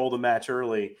control the match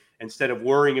early instead of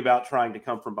worrying about trying to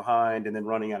come from behind and then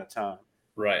running out of time.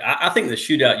 Right. I think the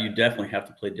shootout, you definitely have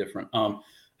to play different. I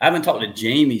haven't talked to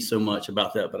Jamie so much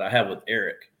about that, but I have with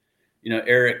Eric.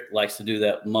 Eric likes to do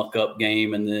that muck up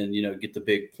game and then, get the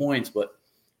big points, but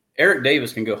Eric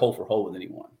Davis can go hole for hole with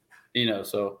anyone,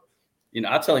 so,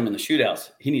 I tell him in the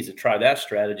shootouts, he needs to try that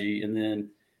strategy. And then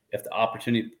if the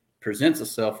opportunity presents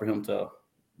itself for him to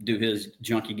do his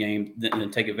junkie game, then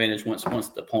take advantage once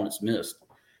the opponent's missed.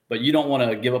 But you don't want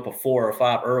to give up a 4 or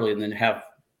 5 early and then have,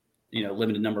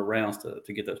 limited number of rounds to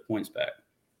get those points back.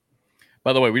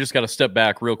 By the way, we just got to step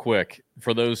back real quick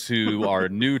for those who are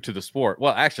new to the sport.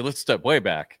 Well, actually, let's step way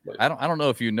back. I don't know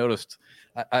if you noticed.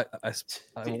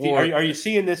 Are you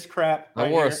seeing this crap? I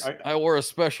wore a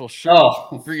special shirt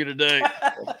for you today.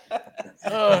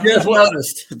 Just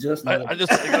noticed.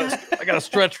 I got to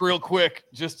stretch real quick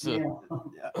just to.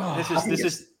 This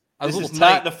is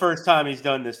not the first time he's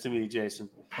done this to me, Jason.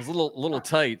 I was a little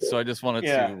tight, so I just wanted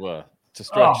to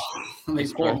stretch.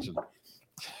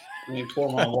 Let me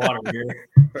pour my water here.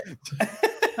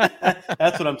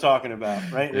 That's what I'm talking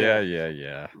about, right?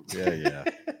 Yeah.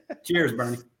 Cheers,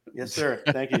 Bernie. Yes, sir.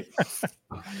 Thank you.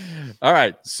 All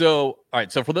right. So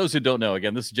for those who don't know,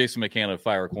 again, this is Jason McCann of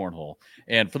Fire Cornhole.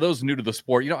 And for those new to the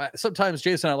sport, sometimes,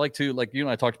 Jason, I like to, like you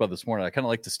and I talked about this morning, I kind of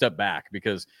like to step back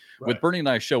because with Bernie and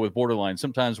I's show with Borderline,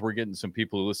 sometimes we're getting some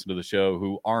people who listen to the show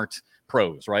who aren't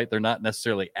pros, right? They're not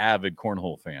necessarily avid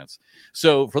cornhole fans.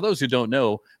 So for those who don't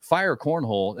know, Fire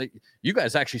Cornhole, you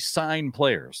guys actually sign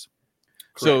players.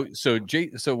 Correct. So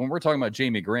when we're talking about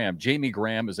Jamie Graham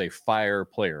is a Fire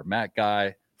player. Matt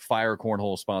Guy, Fire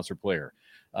Cornhole sponsored player.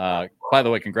 By the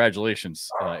way, congratulations,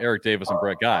 Eric Davis and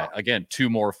Brett Guy. Again, 2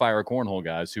 more Fire Cornhole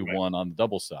guys who won on the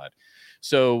double side.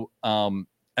 So, I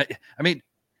mean,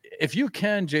 if you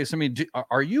can, Jason,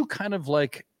 are you kind of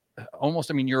like almost,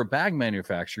 you're a bag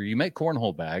manufacturer. You make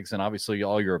cornhole bags and obviously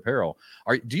all your apparel.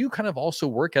 Do you kind of also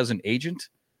work as an agent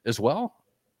as well?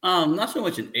 Not so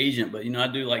much an agent, but, I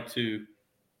do like to,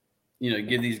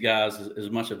 give these guys as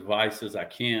much advice as I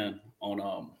can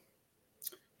on,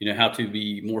 how to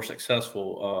be more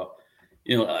successful.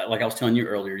 Like I was telling you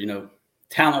earlier,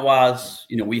 talent wise,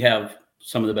 we have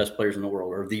some of the best players in the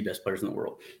world, or the best players in the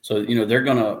world. So, they're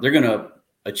gonna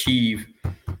achieve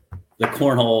the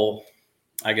cornhole,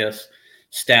 I guess,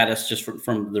 status just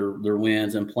from their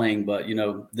wins and playing. But,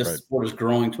 this sport is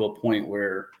growing to a point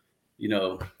where,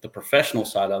 the professional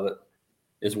side of it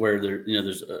is where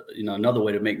there's another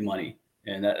way to make money.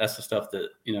 And that's the stuff that,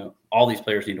 all these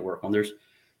players need to work on. There's,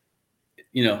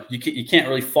 you can't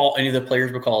really fault any of the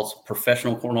players because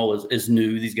professional cornhole is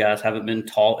new. These guys haven't been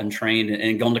taught and trained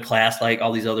and gone to class like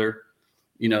all these other,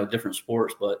 different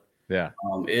sports. But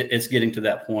it's getting to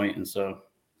that point. And so,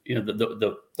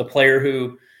 the player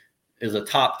who is a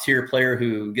top tier player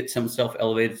who gets himself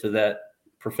elevated to that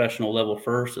professional level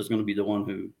first is going to be the one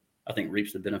who I think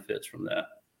reaps the benefits from that.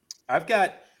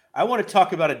 I want to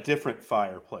talk about a different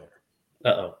Fire player.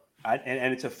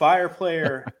 And it's a Fire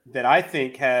player that I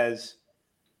think has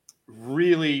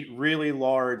really, really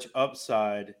large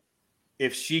upside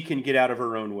if she can get out of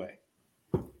her own way.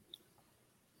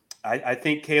 I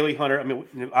think Kaylee Hunter,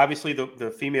 obviously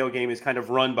the female game is kind of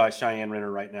run by Cheyenne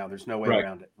Renner right now. There's no way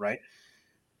around it, right?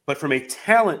 But from a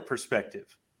talent perspective,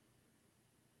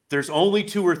 there's only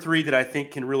 2 or 3 that I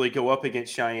think can really go up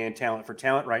against Cheyenne talent for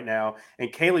talent right now.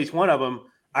 And Kaylee's one of them.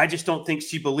 I just don't think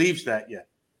she believes that yet.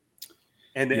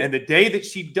 And the day that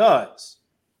she does,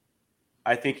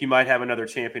 I think you might have another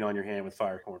champion on your hand with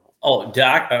Fire Cornhole. Oh,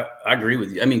 Doc, I agree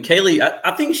with you. Kaylee,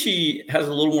 I think she has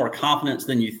a little more confidence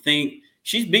than you think.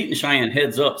 She's beaten Cheyenne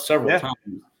heads up several times.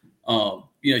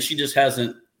 She just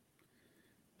hasn't,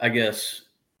 I guess,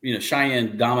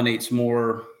 Cheyenne dominates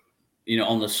more,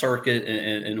 on the circuit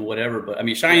and whatever. But,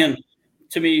 Cheyenne,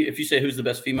 to me, if you say who's the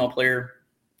best female player,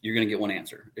 you're going to get one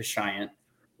answer. It's Cheyenne.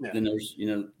 Yeah. Then there's,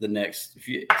 the next, if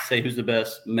you say who's the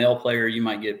best male player, you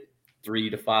might get 3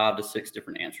 to 5 to 6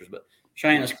 different answers. But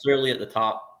Cheyenne is clearly at the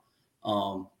top.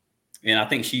 And I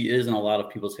think she is in a lot of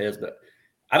people's heads, but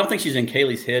I don't think she's in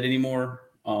Kaylee's head anymore.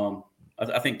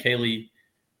 I think Kaylee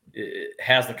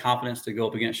has the confidence to go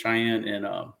up against Cheyenne, and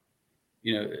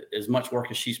as much work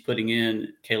as she's putting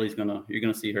in, you're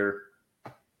gonna see her,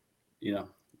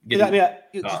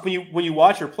 just when you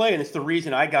watch her play, and it's the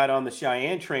reason I got on the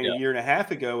Cheyenne train a year and a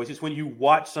half ago, is just when you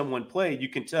watch someone play, you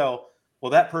can tell, well,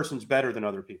 that person's better than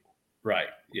other people. Right.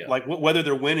 Yeah. Like whether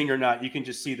they're winning or not, you can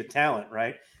just see the talent,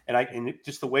 right? And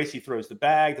just the way she throws the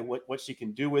bag, what she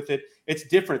can do with it, it's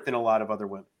different than a lot of other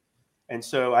women. And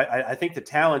so I think the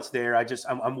talent's there.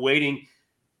 I'm waiting.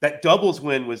 That doubles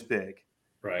win was big,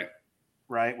 right,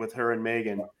 with her and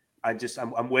Megan.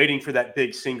 I'm waiting for that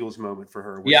big singles moment for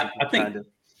her. I think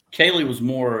Kaylee was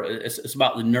more. It's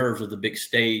about the nerves of the big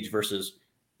stage versus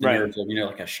the nerves of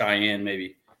like a Cheyenne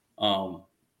maybe.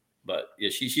 But yeah,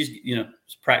 she's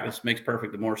practice makes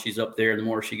perfect. The more she's up there, the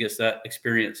more she gets that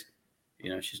experience.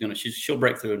 She'll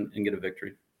break through and get a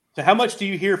victory. So how much do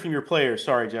you hear from your players?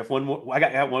 Sorry, Jeff. One more. I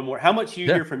got one more. How much do you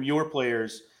hear from your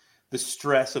players the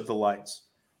stress of the lights?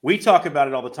 We talk about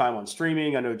it all the time on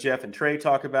streaming. I know Jeff and Trey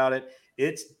talk about it.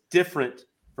 It's different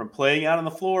from playing out on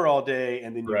the floor all day,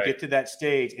 and then you get to that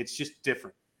stage. It's just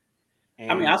different.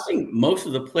 And I think most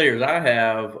of the players I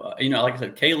have, like I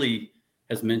said, Kaylee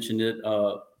has mentioned it.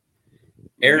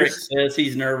 Eric says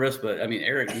he's nervous, but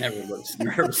Eric never looks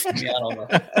nervous to me. I don't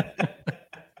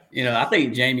know. I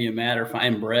think Jamie and Matt are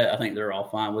fine. And Brett, I think they're all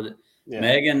fine with it. Yeah.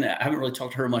 Megan, I haven't really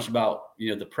talked to her much about,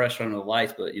 the pressure under the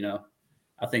lights, but,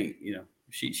 I think,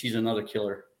 she's another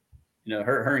killer.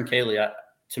 Her and Kaylee,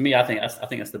 to me, I think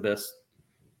that's the best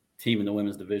team in the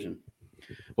women's division.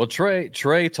 Well,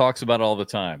 Trey talks about it all the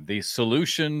time. The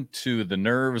solution to the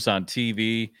nerves on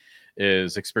TV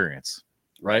is experience,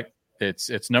 right?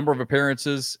 It's number of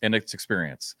appearances and it's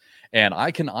experience. And I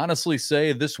can honestly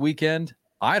say this weekend,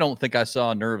 I don't think I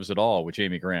saw nerves at all with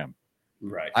Jamie Graham.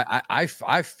 Right.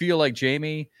 I feel like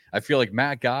Jamie, I feel like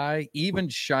Matt Guy, even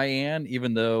Cheyenne,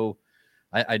 even though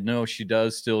I know she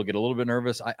does still get a little bit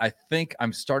nervous. I think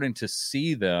I'm starting to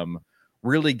see them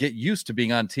really get used to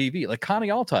being on TV. Like Connie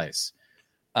Altice,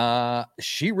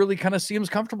 she really kind of seems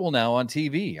comfortable now on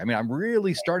TV. I'm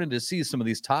really starting to see some of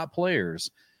these top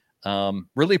players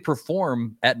really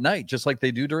perform at night, just like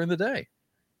they do during the day.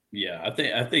 Yeah, I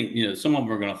think some of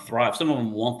them are going to thrive. Some of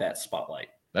them want that spotlight.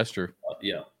 That's true.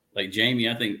 Like Jamie,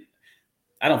 I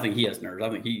don't think he has nerves. I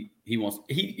think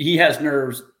he has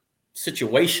nerves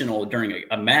situational during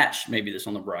a match, maybe that's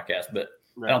on the broadcast, but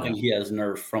I don't think he has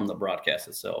nerves from the broadcast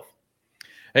itself.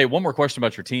 Hey, one more question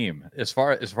about your team as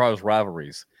far as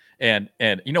rivalries, and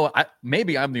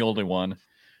maybe I'm the only one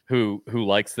who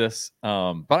likes this,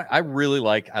 but I really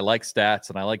like stats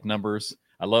and I like numbers.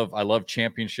 I love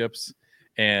championships.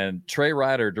 And Trey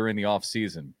Ryder during the off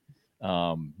season,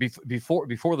 before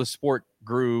the sport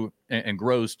grew and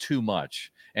grows too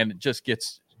much, and it just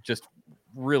gets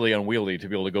really unwieldy to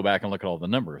be able to go back and look at all the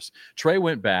numbers. Trey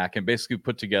went back and basically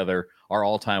put together our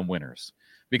all-time winners.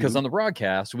 Because on the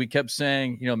broadcast, we kept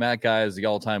saying, Matt Guy is the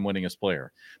all-time winningest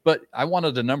player. But I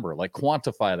wanted a number, like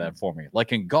quantify that for me.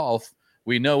 Like in golf,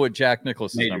 we know what Jack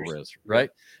Nicklaus's number is, right?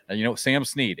 And Sam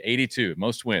Snead, 82,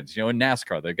 most wins. In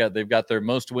NASCAR, they've got their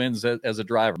most wins as a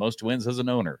driver, most wins as an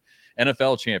owner.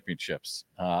 NFL championships.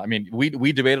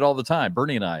 We debate it all the time,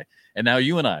 Bernie and I, and now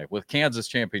you and I, with Kansas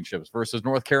championships versus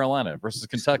North Carolina versus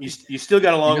Kentucky. You still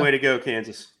got a long way to go,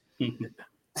 Kansas.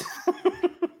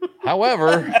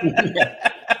 However,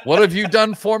 what have you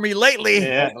done for me lately?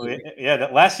 Yeah,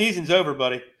 that last season's over,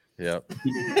 buddy. Yeah.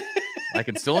 I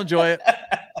can still enjoy it.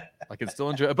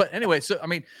 But anyway,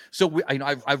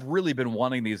 I've really been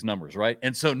wanting these numbers, right?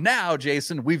 And so now,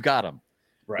 Jason, we've got them.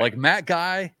 Right. Like Matt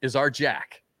Guy is our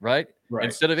Jack, right?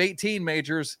 Instead of 18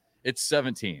 majors, it's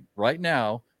 17. Right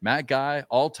now, Matt Guy,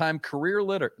 all-time career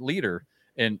leader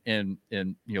in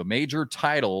major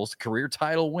titles, career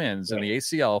title wins in the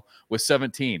ACL with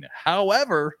 17.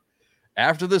 However,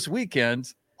 after this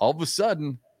weekend, all of a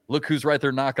sudden, look who's right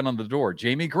there knocking on the door.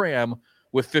 Jamie Graham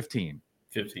with 15.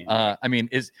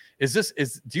 Is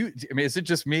it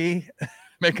just me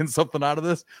making something out of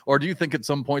this, or do you think at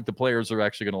some point the players are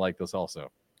actually going to like this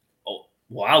also? Oh,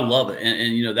 well, I love it,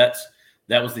 and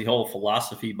that was the whole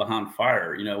philosophy behind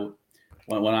Fire.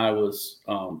 When I was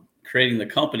creating the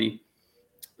company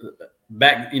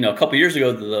back, a couple of years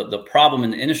ago, the problem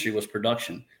in the industry was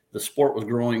production. The sport was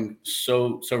growing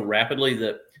so rapidly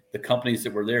that the companies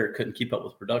that were there couldn't keep up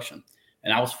with production.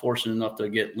 And I was fortunate enough to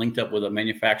get linked up with a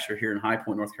manufacturer here in High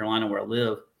Point, North Carolina, where I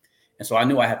live. And so I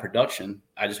knew I had production.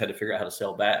 I just had to figure out how to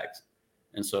sell bags.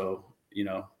 And so,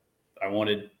 I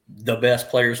wanted the best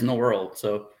players in the world.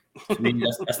 So to me,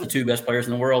 that's the two best players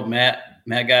in the world, Matt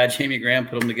Guy, Jamie Graham,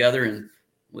 put them together and,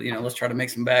 let's try to make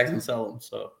some bags and sell them.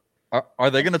 So. Are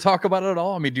they going to talk about it at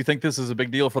all? I mean, do you think this is a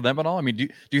big deal for them at all? I mean, do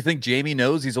you think Jamie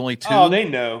knows he's only 2? Oh, they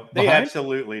know. They behind?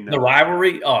 Absolutely know. The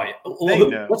rivalry? Oh, yeah. They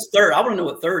know. What's third? I want to know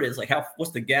what third is. Like,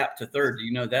 what's the gap to third? Do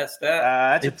you know that's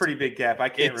that? That's a pretty big gap. I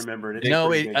can't remember it.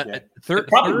 Third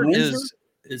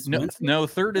is no.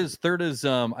 Third is.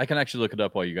 I can actually look it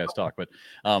up while you guys talk. But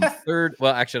third.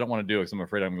 Well, actually, I don't want to do it because I'm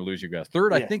afraid I'm going to lose you guys.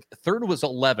 Third, I think third was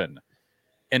 11,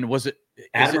 and was it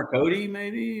Adam or Cody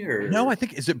maybe or no? I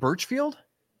think is it Birchfield.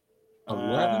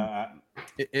 11.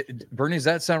 Bernie, does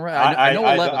that sound right? I know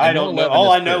 11. I don't know.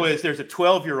 All I know is there's a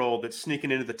 12-year-old that's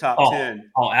sneaking into the top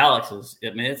 10. Oh, Alex is.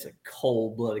 I mean, it's a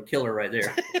cold-blooded killer right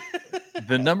there.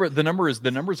 The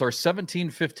numbers are 17,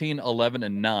 15, 11,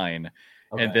 and 9,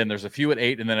 and then there's a few at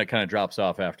 8, and then it kind of drops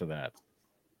off after that.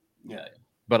 Yeah,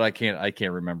 but I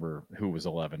can't remember who was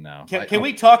 11 now. Can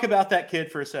we talk about that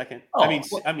kid for a second? Oh,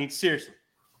 I mean, seriously.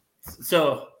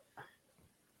 So,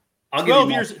 I'll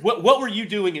 12 years. What were you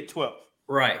doing at 12?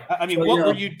 Right. I mean, what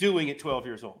were you doing at 12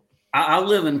 years old? I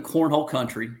live in cornhole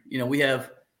country. We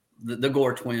have the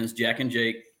Gore twins, Jack and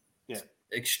Jake. Yeah.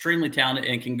 Extremely talented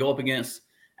and can go up against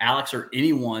Alex or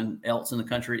anyone else in the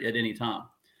country at any time.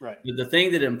 Right. The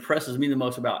thing that impresses me the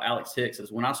most about Alex Hicks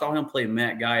is when I saw him play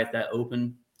Matt Guy at that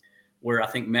Open, where I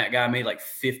think Matt Guy made like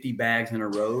 50 bags in a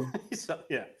row.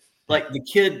 Yeah. Like the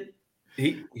kid,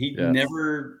 he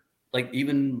never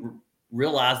even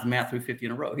realized the math through 50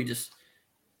 in a row. He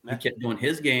kept doing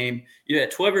his game. At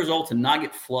 12 years old to not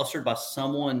get flustered by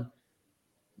someone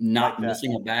not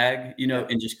missing a bag,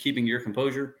 and just keeping your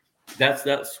composure.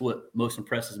 That's what most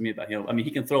impresses me about him. I mean,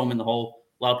 he can throw them in the hole.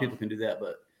 A lot of people can do that,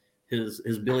 but his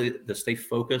ability to stay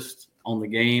focused on the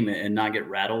game and not get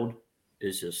rattled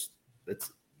is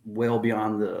it's well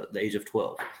beyond the age of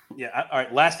 12. Yeah. All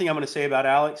right. Last thing I'm going to say about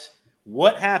Alex,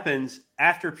 what happens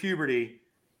after puberty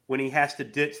when he has to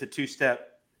ditch the 2-step?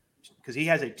 Because he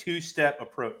has a 2-step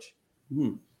approach.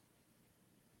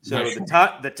 So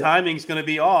the timing's going to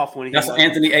be off when that's an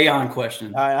Anthony Aon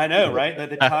question. I know, right?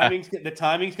 The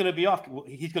timing's going to be off.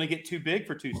 He's going to get too big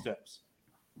for 2 steps.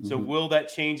 So will that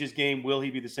change his game? Will he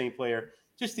be the same player?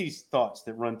 Just these thoughts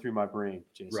that run through my brain,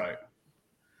 Jason. Right.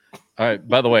 All right.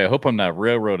 By the way, I hope I'm not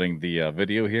railroading the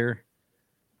video here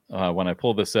when I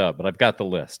pull this up, but I've got the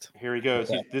list. Here he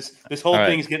goes. Okay. This whole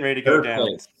thing's getting ready to go down.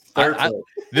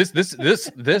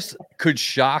 This could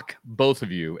shock both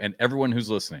of you and everyone who's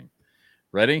listening.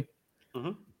 Ready? Mm-hmm.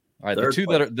 All right.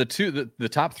 The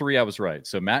top 3, I was right.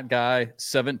 So Matt Guy,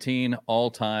 17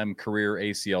 all-time career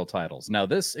ACL titles. Now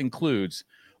this includes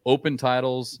open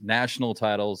titles, national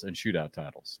titles, and shootout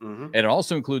titles. Mm-hmm. And it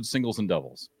also includes singles and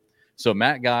doubles. So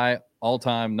Matt Guy,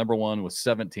 all-time number 1 with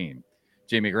 17.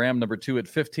 Jamie Graham, number 2 at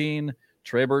 15.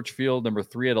 Trey Birchfield, number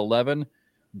 3 at 11.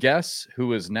 Guess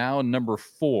who is now number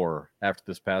 4 after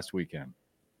this past weekend?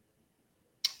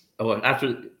 Oh,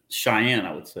 after Cheyenne,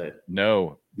 I would say.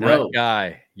 No. Brett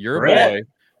Guy. Your boy.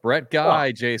 Brett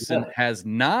Guy, Jason, has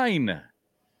 9.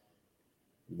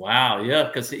 Wow. Yeah.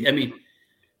 Because,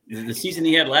 the season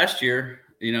he had last year,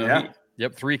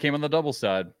 3 came on the double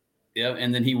side. Yeah.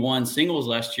 And then he won singles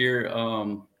last year.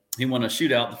 He won a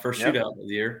shootout, the first shootout of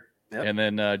the year. Yep. And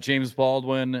then James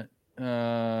Baldwin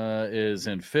is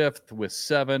in 5th with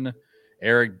 7.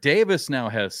 Eric Davis now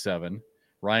has 7.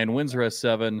 Ryan Windsor has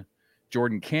 7.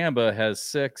 Jordan Kamba has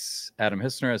 6. Adam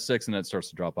Hissner has 6, and then it starts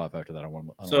to drop off after that.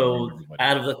 So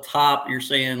out of the top, you're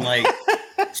saying like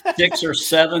 6 or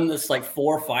 7. That's like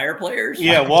 4 fire players.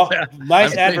 Yeah. Well,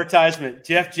 nice advertisement.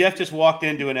 Jeff just walked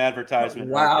into an advertisement.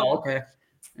 Wow. Okay.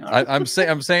 I'm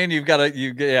saying you've got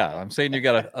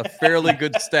a fairly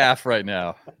good staff right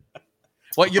now.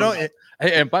 Well,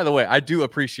 and by the way, I do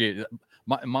appreciate it.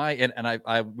 We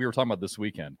were talking about this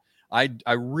weekend. I'm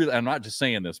not just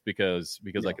saying this because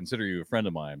I consider you a friend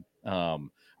of mine.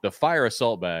 The fire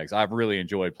assault bags I've really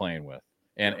enjoyed playing with,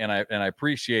 and I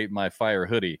appreciate my fire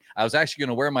hoodie. I was actually going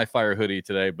to wear my fire hoodie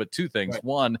today, but 2 things: right.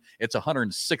 1, it's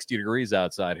 160 degrees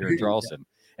outside here in Charleston,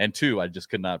 and 2, I just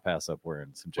could not pass up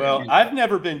wearing some. Well, I've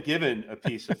never been given a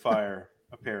piece of fire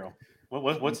apparel.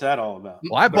 What's that all about?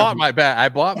 Well, I bought my bags.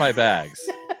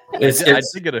 I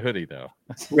did get a hoodie though.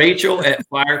 Rachel at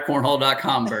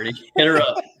firecornhole.com, Bertie. Hit her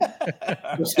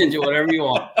up. We'll send you whatever you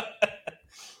want.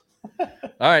 All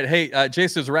right. Hey,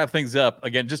 Jason, to wrap things up,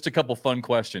 again, just a couple fun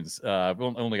questions. We've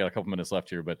only got a couple minutes left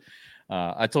here, but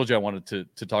I told you I wanted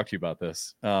to talk to you about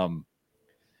this.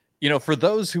 For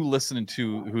those who listen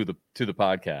to the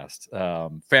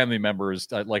podcast, family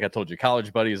members, like I told you,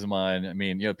 college buddies of mine. I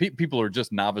mean, people are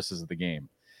just novices of the game.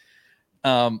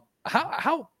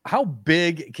 How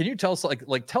big? Can you tell us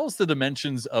tell us the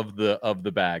dimensions of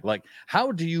the bag? Like,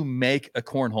 how do you make a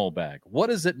cornhole bag?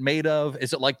 What is it made of?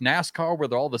 Is it like NASCAR where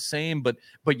they're all the same, but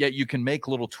yet you can make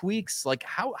little tweaks? Like,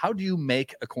 how do you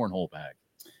make a cornhole bag?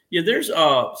 Yeah, there's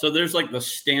like the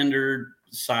standard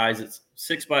size. It's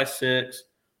 6x6,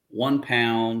 1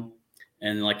 pound,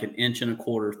 and like 1.25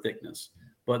 inches thickness.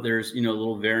 But there's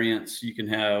little variants you can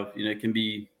have. It can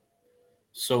be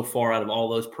so far out of all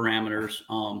those parameters.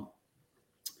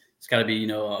 It's got to be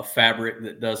a fabric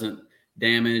that doesn't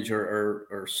damage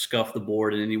or scuff the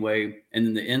board in any way. And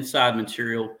then the inside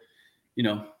material,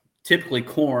 typically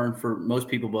corn for most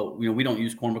people, but we don't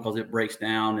use corn because it breaks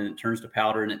down and it turns to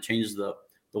powder and it changes the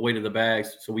weight of the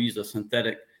bags. So we use a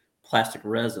synthetic plastic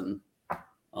resin.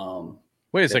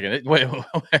 Wait a second. Wait.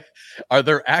 Are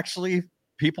there actually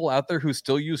people out there who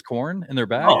still use corn in their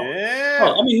bag? Oh, yeah.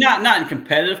 Well, I mean, not in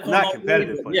competitive corn. Not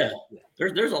competitive. Yeah.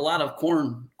 There's a lot of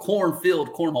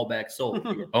corn-filled cornhole bags sold.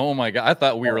 Oh my God. I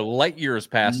thought we were light years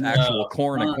past actual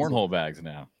corn and cornhole bags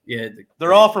now. Yeah.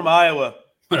 They're all from Iowa.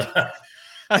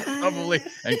 Probably.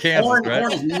 And Kansas, right?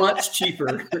 Corn is much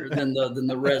cheaper than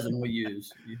the resin we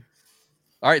use.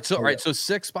 All right. So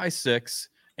 6x6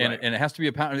 and it has to be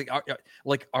a pound.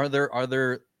 Like, are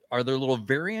there little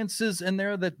variances in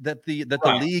there that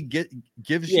the league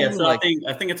gives you? Yeah, so I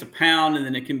think it's a pound, and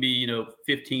then it can be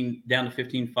 15 down to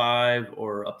 15.5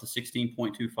 or up to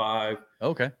 16.25.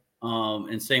 Okay.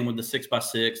 And same with the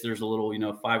 6x6. There's a little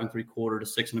 5 3/4 to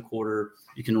 6 1/4.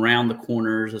 You can round the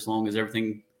corners as long as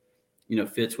everything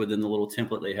fits within the little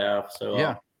template they have. So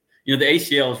yeah, the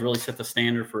ACL has really set the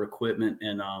standard for equipment.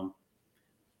 And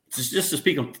just to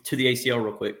speak to the ACL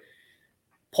real quick,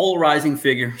 polarizing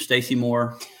figure, Stacy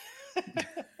Moore.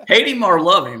 Hate him or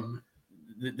love him,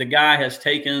 the guy has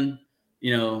taken,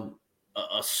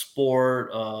 a sport,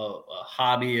 a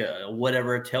hobby,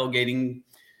 whatever, a tailgating,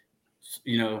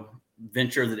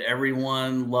 venture that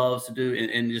everyone loves to do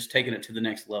and just taking it to the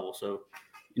next level. So,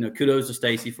 kudos to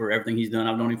Stacy for everything he's done.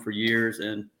 I've known him for years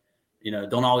and,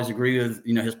 don't always agree with,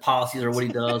 his policies or what he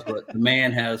does, but the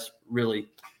man has really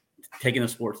taken the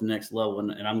sport to the next level.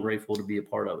 And I'm grateful to be a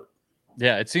part of it.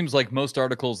 Yeah. It seems like most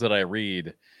articles that I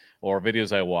read or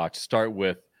videos I watch start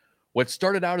with what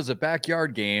started out as a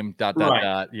backyard game, ...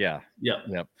 Yeah.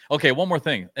 Okay, one more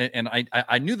thing. And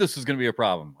I knew this was going to be a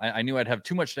problem. I knew I'd have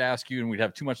too much to ask you and we'd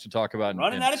have too much to talk about.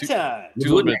 Running out of time.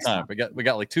 Too limited time. We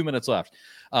got like 2 minutes left.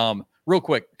 Real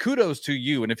quick, kudos to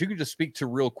you. And if you could just speak to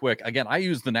real quick, again, I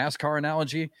use the NASCAR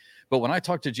analogy, but when I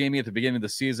talked to Jamie at the beginning of the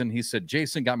season, he said,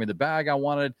 Jason got me the bag I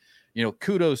wanted.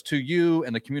 Kudos to you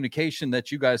and the communication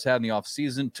that you guys had in the off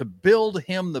season to build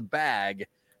him the bag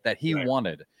that he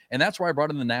wanted. And that's why I brought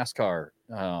in the NASCAR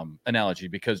analogy,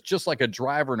 because just like a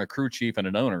driver and a crew chief and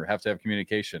an owner have to have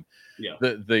communication,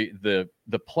 the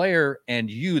player and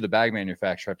you, the bag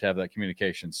manufacturer, have to have that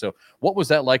communication. So what was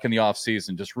that like in the off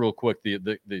season? Just real quick,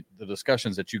 the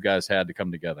discussions that you guys had to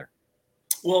come together.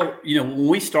 Well, when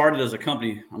we started as a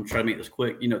company, I'm trying to make this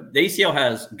quick, the ACL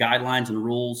has guidelines and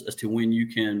rules as to when you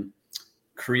can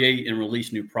create and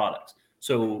release new products.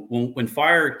 So when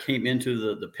Fire came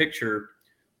into the picture,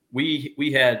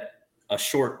 we had a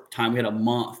short time. We had a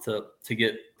month to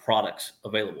get products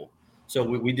available. So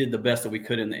we did the best that we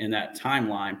could in that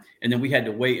timeline. And then we had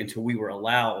to wait until we were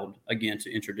allowed again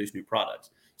to introduce new products.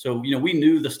 So, we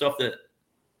knew the stuff that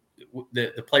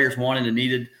the players wanted and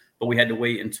needed, but we had to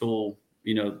wait until,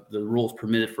 the rules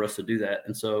permitted for us to do that.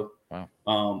 And so,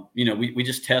 we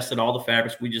just tested all the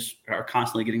fabrics. We just are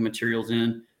constantly getting materials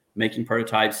in, making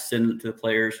prototypes, sending them to the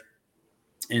players.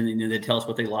 And then they tell us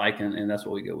what they like, and that's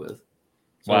what we go with.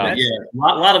 So, wow. A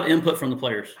lot of input from the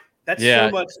players. That's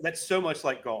so much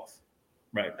like golf.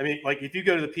 Right. I mean, like if you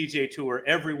go to the PGA Tour,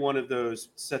 every one of those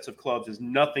sets of clubs is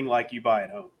nothing like you buy at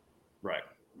home. Right.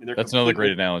 I mean, that's another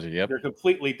great analogy. Yep. They're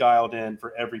completely dialed in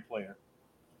for every player.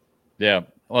 Yeah.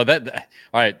 Well, all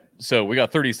right. So we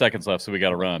got 30 seconds left, so we got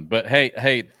to run. But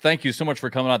hey, thank you so much for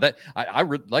coming on. That I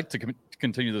would like to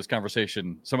continue this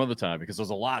conversation some other time because there's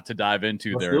a lot to dive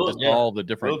into there. Just all the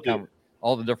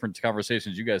different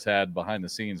conversations you guys had behind the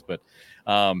scenes. But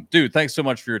dude, thanks so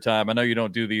much for your time. I know you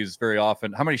don't do these very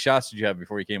often. How many shots did you have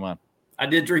before you came on? I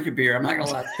did drink a beer. I'm not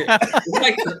gonna lie.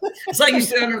 It's like you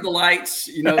sit under the lights,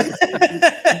 it's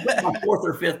my 4th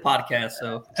or 5th podcast.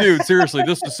 So, dude, seriously,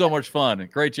 this was so much fun.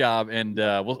 Great job, and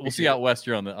we'll see you out west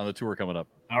here on the tour coming up.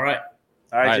 All right,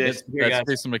 That's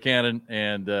Jason McCannon,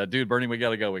 and dude, Bernie, we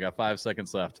gotta go. We got 5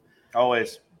 seconds left.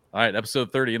 Always. All right,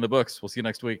 episode 30 in the books. We'll see you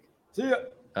next week. See ya.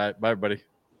 All right, bye, everybody.